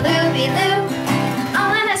we go, looby-loo.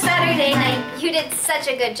 All on a Saturday night. You did such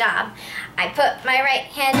a good job. I put my right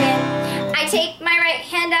hand in. I take my right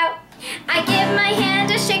hand out. I give my hand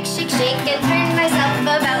a shake, shake, shake, and turn myself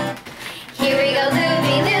about. Here we go,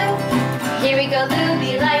 looby-loo. Here we go,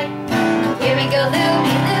 looby-light. Here we go,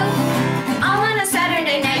 looby-loo. All on a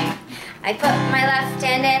Saturday night. I put my left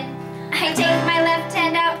hand in. I take my left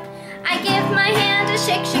hand out. I give my hand a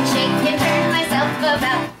shake, shake, shake, and turn myself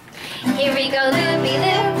about. Here we go,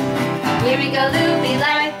 looby-loo. Here we go,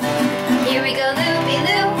 looby-light. Here we go,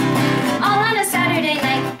 looby-loo. All on a Saturday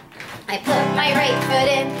night. I put my right foot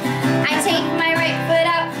in. I take my right foot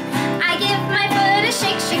out. I give my foot a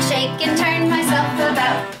shake, shake, shake, and turn myself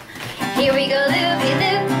about. Here we go,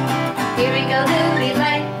 looby-loo. Here we go,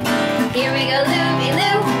 looby-light. Here we go,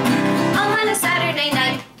 looby-loo. All on a Saturday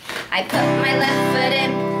night. I put my left foot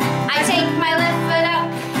in. I take my left foot out.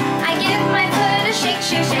 I give my foot a shake,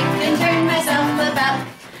 shake, shake, and turn myself about.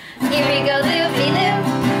 Here we go, looby-loo.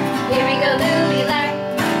 Here we go, looby-light.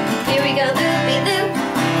 Here we go, looby-loo.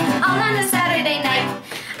 All on a Saturday night.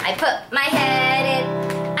 I put my head in.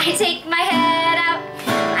 I take my head out.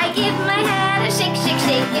 I give my head a shake, shake,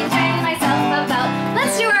 shake, and turn myself about.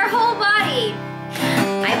 Let's do our whole body.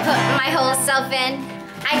 I put my whole self in.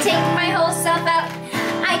 I take my whole self out.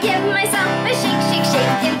 I give myself a shake, shake,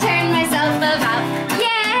 shake, and turn myself about.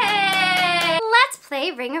 Yay! Let's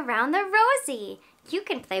play Ring Around the Rosie. You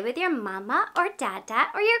can play with your mama or dada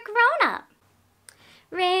or your grown-up.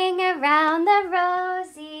 Ring around the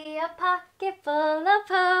rosy, a pocket full of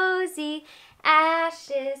posy.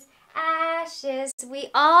 Ashes, ashes, we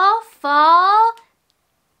all fall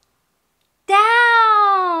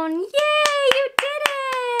down. Yay, you did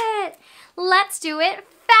it! Let's do it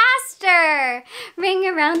faster. Ring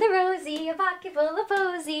around the rosy, a pocket full of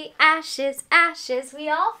posy. Ashes, ashes, we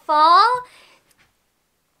all fall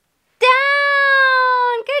down.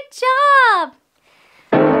 Good job.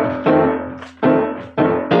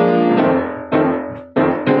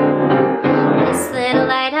 This little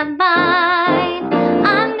light of mine,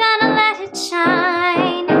 I'm gonna let it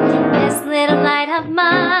shine. This little light of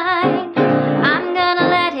mine, I'm gonna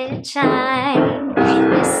let it shine.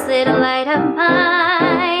 This little light of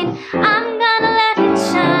mine, I'm gonna let it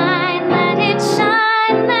shine. Let it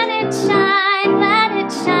shine, let it shine, let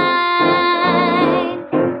it shine.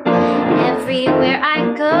 Everywhere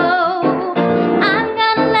I go, I'm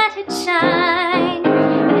gonna let it shine.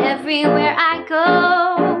 Everywhere I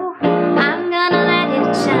go, I'm gonna let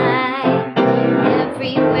it shine.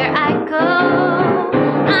 Everywhere I go,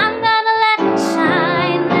 I'm gonna let it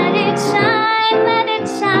shine. Let it shine, let it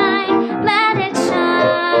shine, let it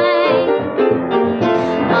shine.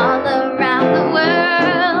 All around the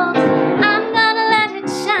world, I'm gonna let it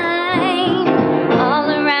shine. All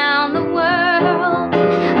around the world,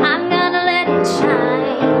 I'm gonna let it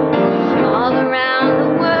shine. All around the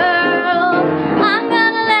world, I'm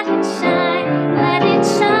gonna let it shine. Let it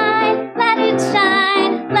shine, let it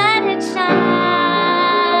shine, let it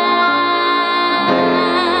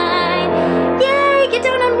shine. Yay, get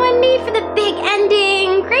down on one knee for the big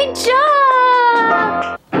ending. Great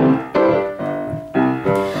job!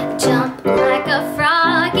 Jump like a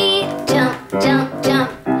froggy, jump, jump,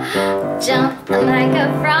 jump. Jump like a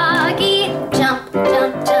froggy, jump,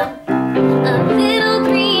 jump, jump. A little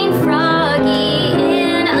green froggy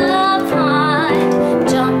in a pond.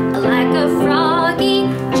 Jump like a froggy,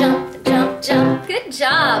 jump, jump, jump. Good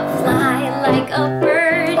job. Fly like a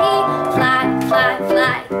birdie, fly, fly,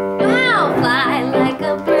 fly. Wow, fly like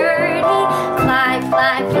a birdie, fly,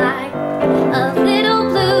 fly, fly. A little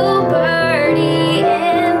blue birdie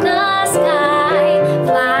in the sky.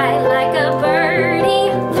 Fly like a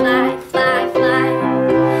birdie, fly, fly, fly.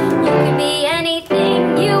 You can be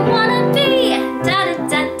anything you wanna be. Da da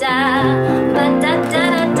da da, ba da da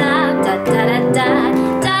da da, da da da da,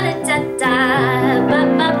 da da da, ba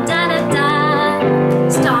ba da da da.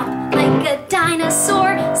 Stomp like a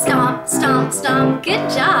dinosaur, stomp, stomp, stomp. Good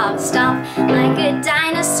job. Stomp like a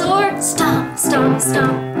dinosaur, stomp, stomp,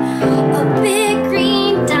 stomp. A big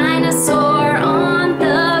green dinosaur on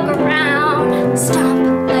the ground.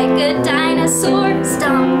 Stomp like a dinosaur,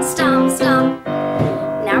 stomp, stomp, stomp.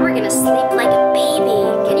 Now we're gonna sleep like a baby.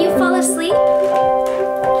 Can you fall asleep?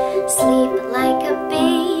 Sleep like a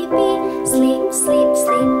baby.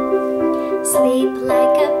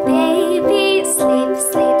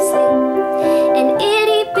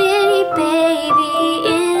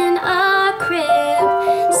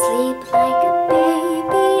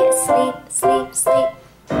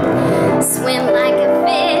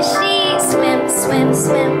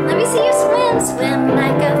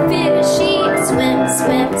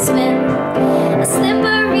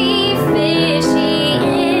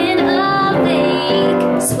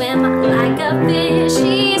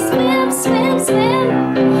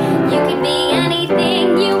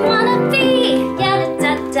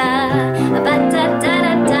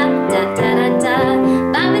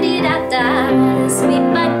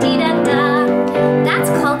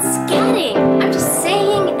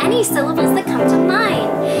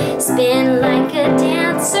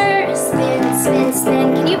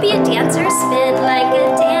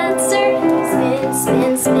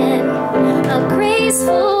 spin. A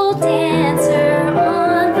graceful dancer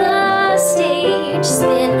on the stage.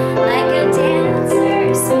 Spin like a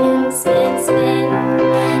dancer, spin, spin, spin.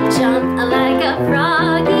 Jump like a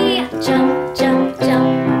froggy, jump, jump,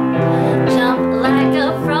 jump. Jump like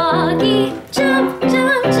a froggy, jump,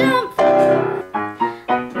 jump, jump.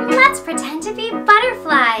 Let's pretend to be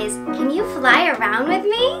butterflies. Can you fly around with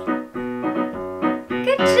me?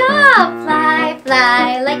 Good job! Fly,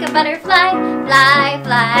 fly like a butterfly. Fly,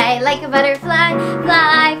 fly like a butterfly.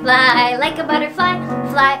 Fly, fly like a butterfly.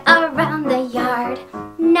 Fly around the yard.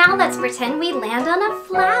 Now let's pretend we land on a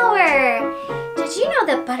flower. Did you know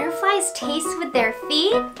that butterflies taste with their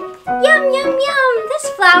feet? Yum, yum, yum! This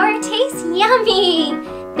flower tastes yummy!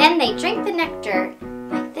 Then they drink the nectar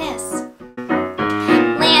like this.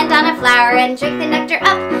 Land on a flower and drink the nectar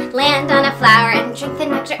up. Land on a flower and drink the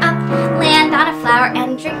nectar up. Land on a flower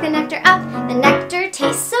and drink the nectar up. The nectar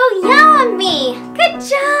tastes so yummy! Good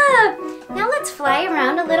job! Now let's fly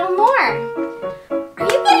around a little more. Are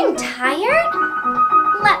you getting tired?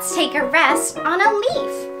 Let's take a rest on a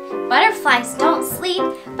leaf. Butterflies don't sleep,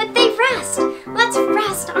 but they rest. Let's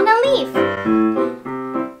rest on a leaf.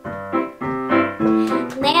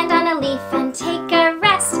 Land on a leaf and take a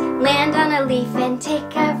rest. Land on a leaf and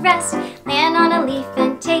take a rest. Land on a leaf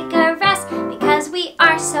and take a rest because we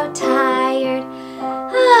are so tired.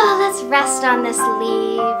 Oh, let's rest on this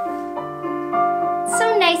leaf.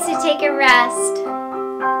 So nice to take a rest.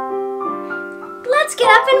 Let's get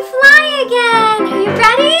up and fly again. Are you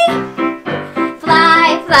ready?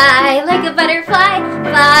 Fly, fly like a butterfly.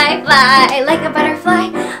 Fly, fly like a butterfly.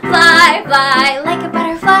 Fly, fly like a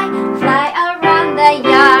butterfly. Fly around the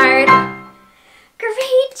yard.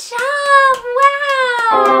 Great job!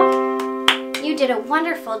 Wow! You did a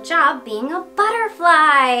wonderful job being a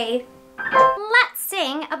butterfly. Let's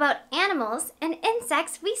sing about animals and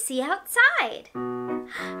insects we see outside.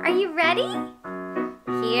 Are you ready?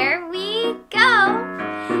 Here we go.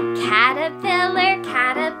 Caterpillar,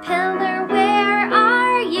 caterpillar, where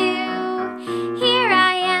are you? Here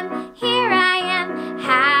I am,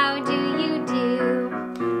 how do you do?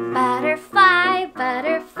 Butterfly,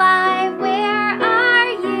 butterfly, where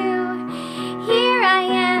are you? Here I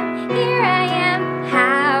am,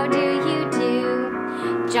 how do you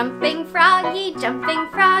do? Jumping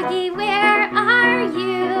froggy, where are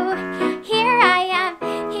you? Here I am,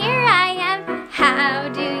 how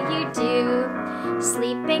do you do?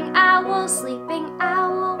 Sleeping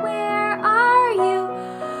owl, where are you?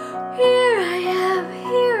 Here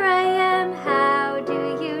I am, how do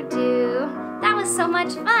you do? That was so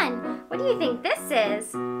much fun. What do you think this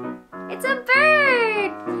is? It's a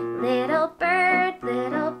bird. Little bird,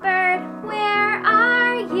 where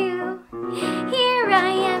are you? Here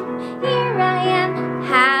I am,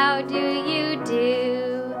 how do you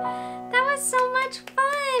do? That was so much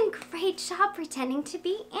fun. Great job pretending to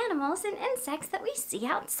be animals and insects that we see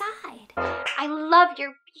outside. I love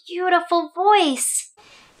your beautiful voice.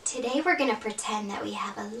 Today we're going to pretend that we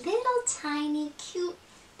have a little tiny cute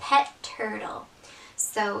pet turtle.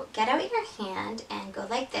 So get out your hand and go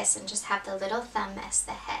like this and just have the little thumb as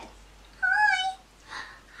the head. Hi!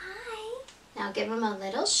 Hi! Now give him a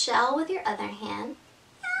little shell with your other hand.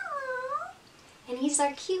 Hello! And he's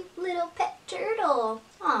our cute little pet turtle.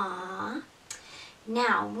 Aww.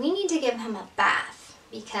 Now we need to give him a bath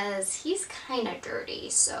because he's kind of dirty.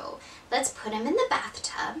 So let's put him in the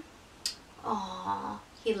bathtub. Aww,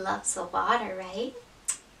 he loves the water, right?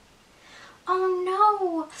 Oh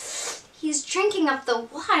no! He's drinking up the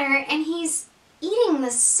water and he's eating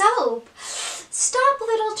the soap. Stop,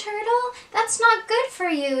 little turtle. That's not good for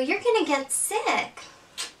you. You're gonna get sick.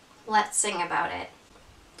 Let's sing about it.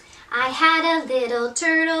 I had a little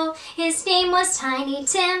turtle, his name was Tiny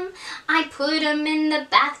Tim. I put him in the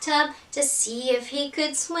bathtub to see if he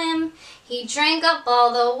could swim. He drank up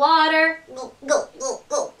all the water, gulp, gulp, gulp,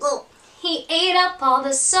 gulp, gulp. He ate up all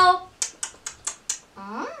the soap.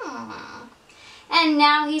 And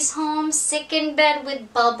now he's home, sick in bed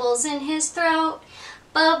with bubbles in his throat.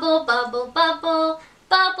 Bubble, bubble, bubble,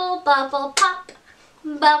 bubble, bubble, pop.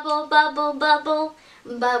 Bubble, bubble, bubble,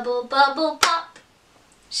 bubble, bubble, pop.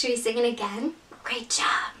 Should we sing it again? Great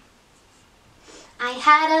job. I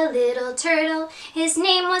had a little turtle, his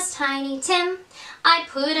name was Tiny Tim. I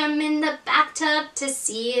put him in the bathtub to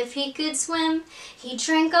see if he could swim. He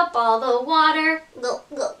drank up all the water, gulp,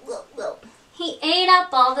 gulp, gulp, gulp. He ate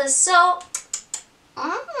up all the soap.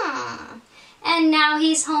 And now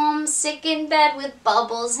he's home, sick in bed with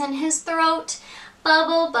bubbles in his throat.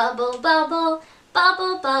 Bubble, bubble, bubble,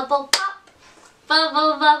 bubble, bubble, pop.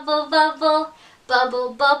 Bubble, bubble, bubble,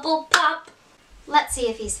 bubble, bubble, pop. Let's see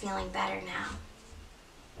if he's feeling better now.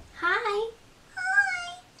 Hi.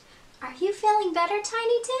 Hi. you feeling better,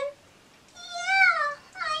 Tiny Tim? Yeah,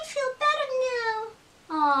 I feel better now.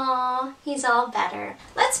 Aw, he's all better.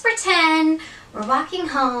 Let's pretend we're walking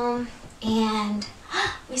home and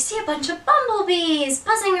we see a bunch of bumblebees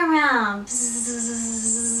buzzing around.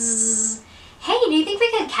 Bzzz. Hey, do you think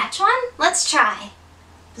we could catch one? Let's try.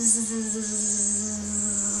 Bzzz.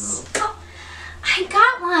 Oh, I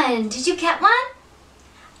got one. Did you get one?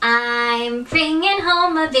 I'm bringing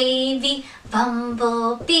home a baby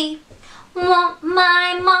bumblebee. Won't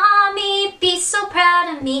my mommy be so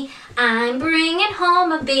proud of me? I'm bringing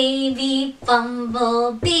home a baby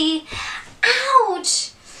bumblebee.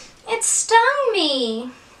 Ouch! It stung me.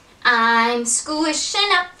 I'm squishing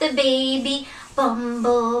up the baby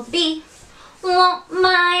bumblebee. Won't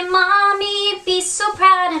my mommy be so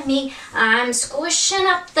proud of me? I'm squishing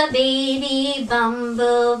up the baby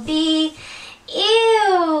bumblebee.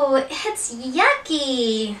 Ew, it's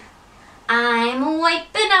yucky. I'm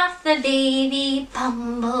wiping off the baby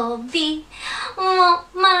bumblebee. Won't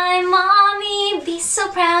my mommy be so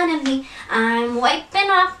proud of me? I'm wiping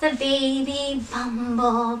off the baby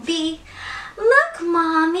bumblebee. Look,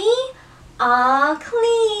 Mommy, all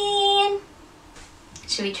clean.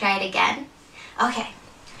 Should we try it again? Okay,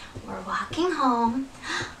 we're walking home.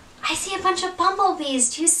 I see a bunch of bumblebees.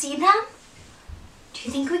 Do you see them? Do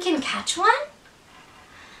you think we can catch one?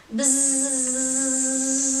 Bzzz.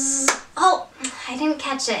 Oh, I didn't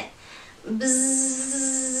catch it. Bzzz.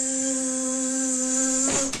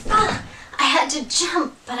 Ah, I had to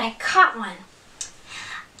jump, but I caught one.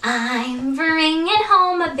 I'm bringing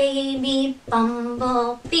home a baby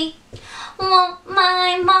bumblebee. Won't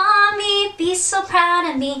my mommy be so proud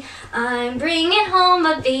of me? I'm bringing home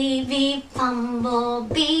a baby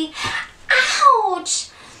bumblebee. Ouch!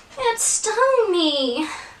 It stung me.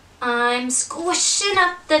 I'm squishing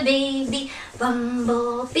up the baby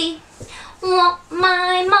bumblebee. Won't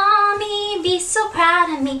my mommy be so proud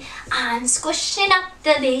of me? I'm squishing up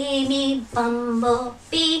the baby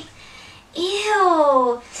bumblebee.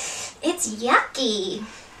 Ew, it's yucky.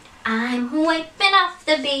 I'm wiping off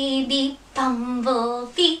the baby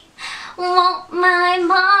bumblebee. Won't my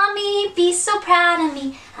mommy be so proud of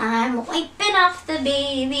me? I'm wiping off the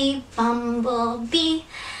baby bumblebee.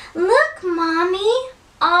 Look, Mommy,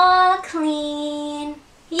 all clean.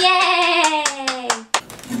 Yay!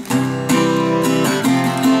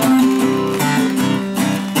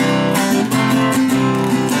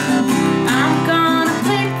 I'm gonna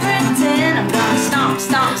play pretend. I'm gonna stomp,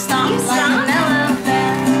 stomp, stomp like an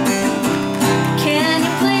elephant. Can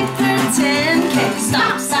you play pretend? Can you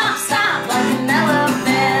stomp, stomp, stomp like an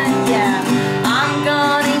elephant? Yeah. I'm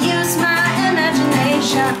gonna use my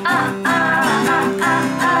imagination.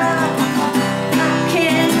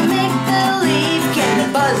 Can you make believe? Can you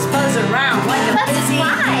buzz, buzz around like a busy?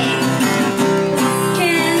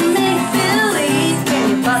 Can you make believe? Can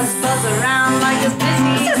you buzz, buzz around like a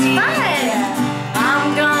busy? This is fun.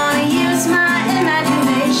 I'm gonna use my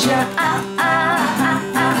imagination.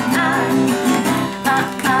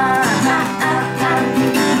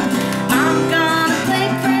 I'm gonna play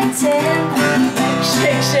pretend.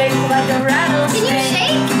 Shake, shake like a rattlesnake. Can you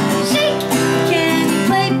shake? Shake. Can you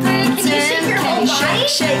play pretend? Can you shake your whole body?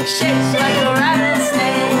 Shake, shake like a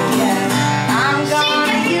rattlesnake. Yeah. I'm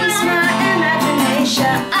gonna use my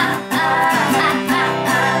imagination.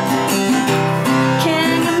 Can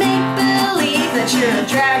you make believe that you're a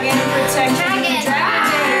dragon protecting Dragon. your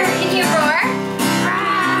dragon? Can you roar?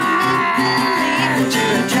 Believe that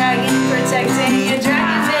you're a dragon protecting your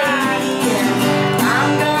dragon baby. Yeah.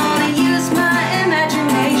 I'm gonna use my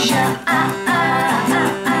imagination.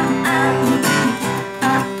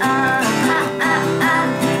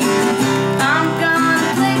 I'm gonna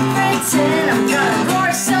play pretend. I'm gonna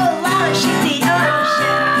roar so loud I shake the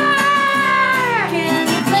ocean.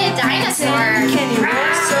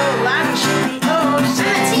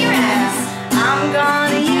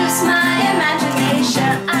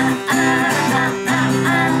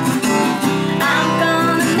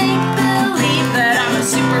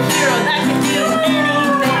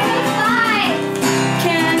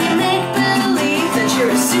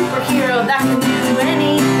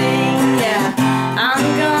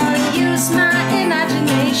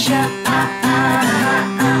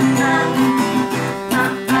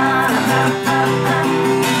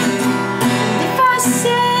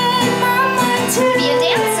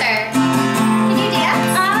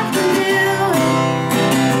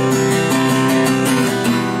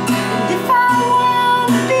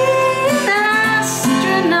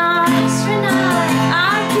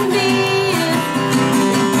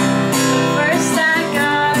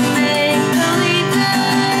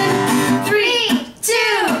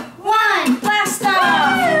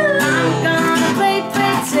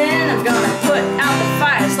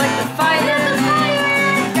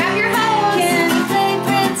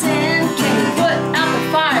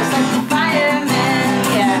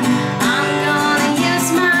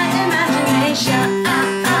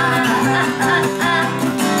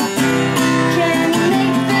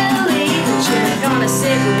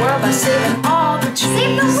 by saving all the trees.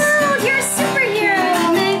 Save the world, you're a superhero.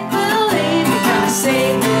 Make believe we're gonna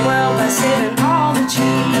save the world by saving all the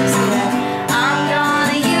trees. Yeah, I'm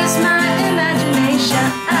gonna use my imagination.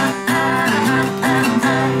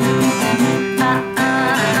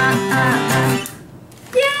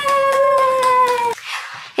 Yay!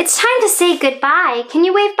 It's time to say goodbye. Can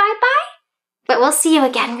you wave bye-bye? But we'll see you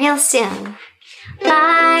again real soon.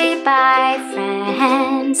 Bye-bye,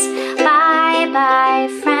 friends. Bye-bye,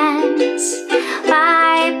 friends.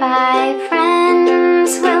 Bye-bye,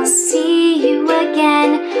 friends. We'll see you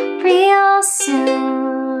again real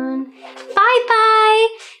soon. Bye-bye.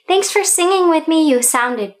 Thanks for singing with me. You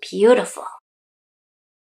sounded beautiful.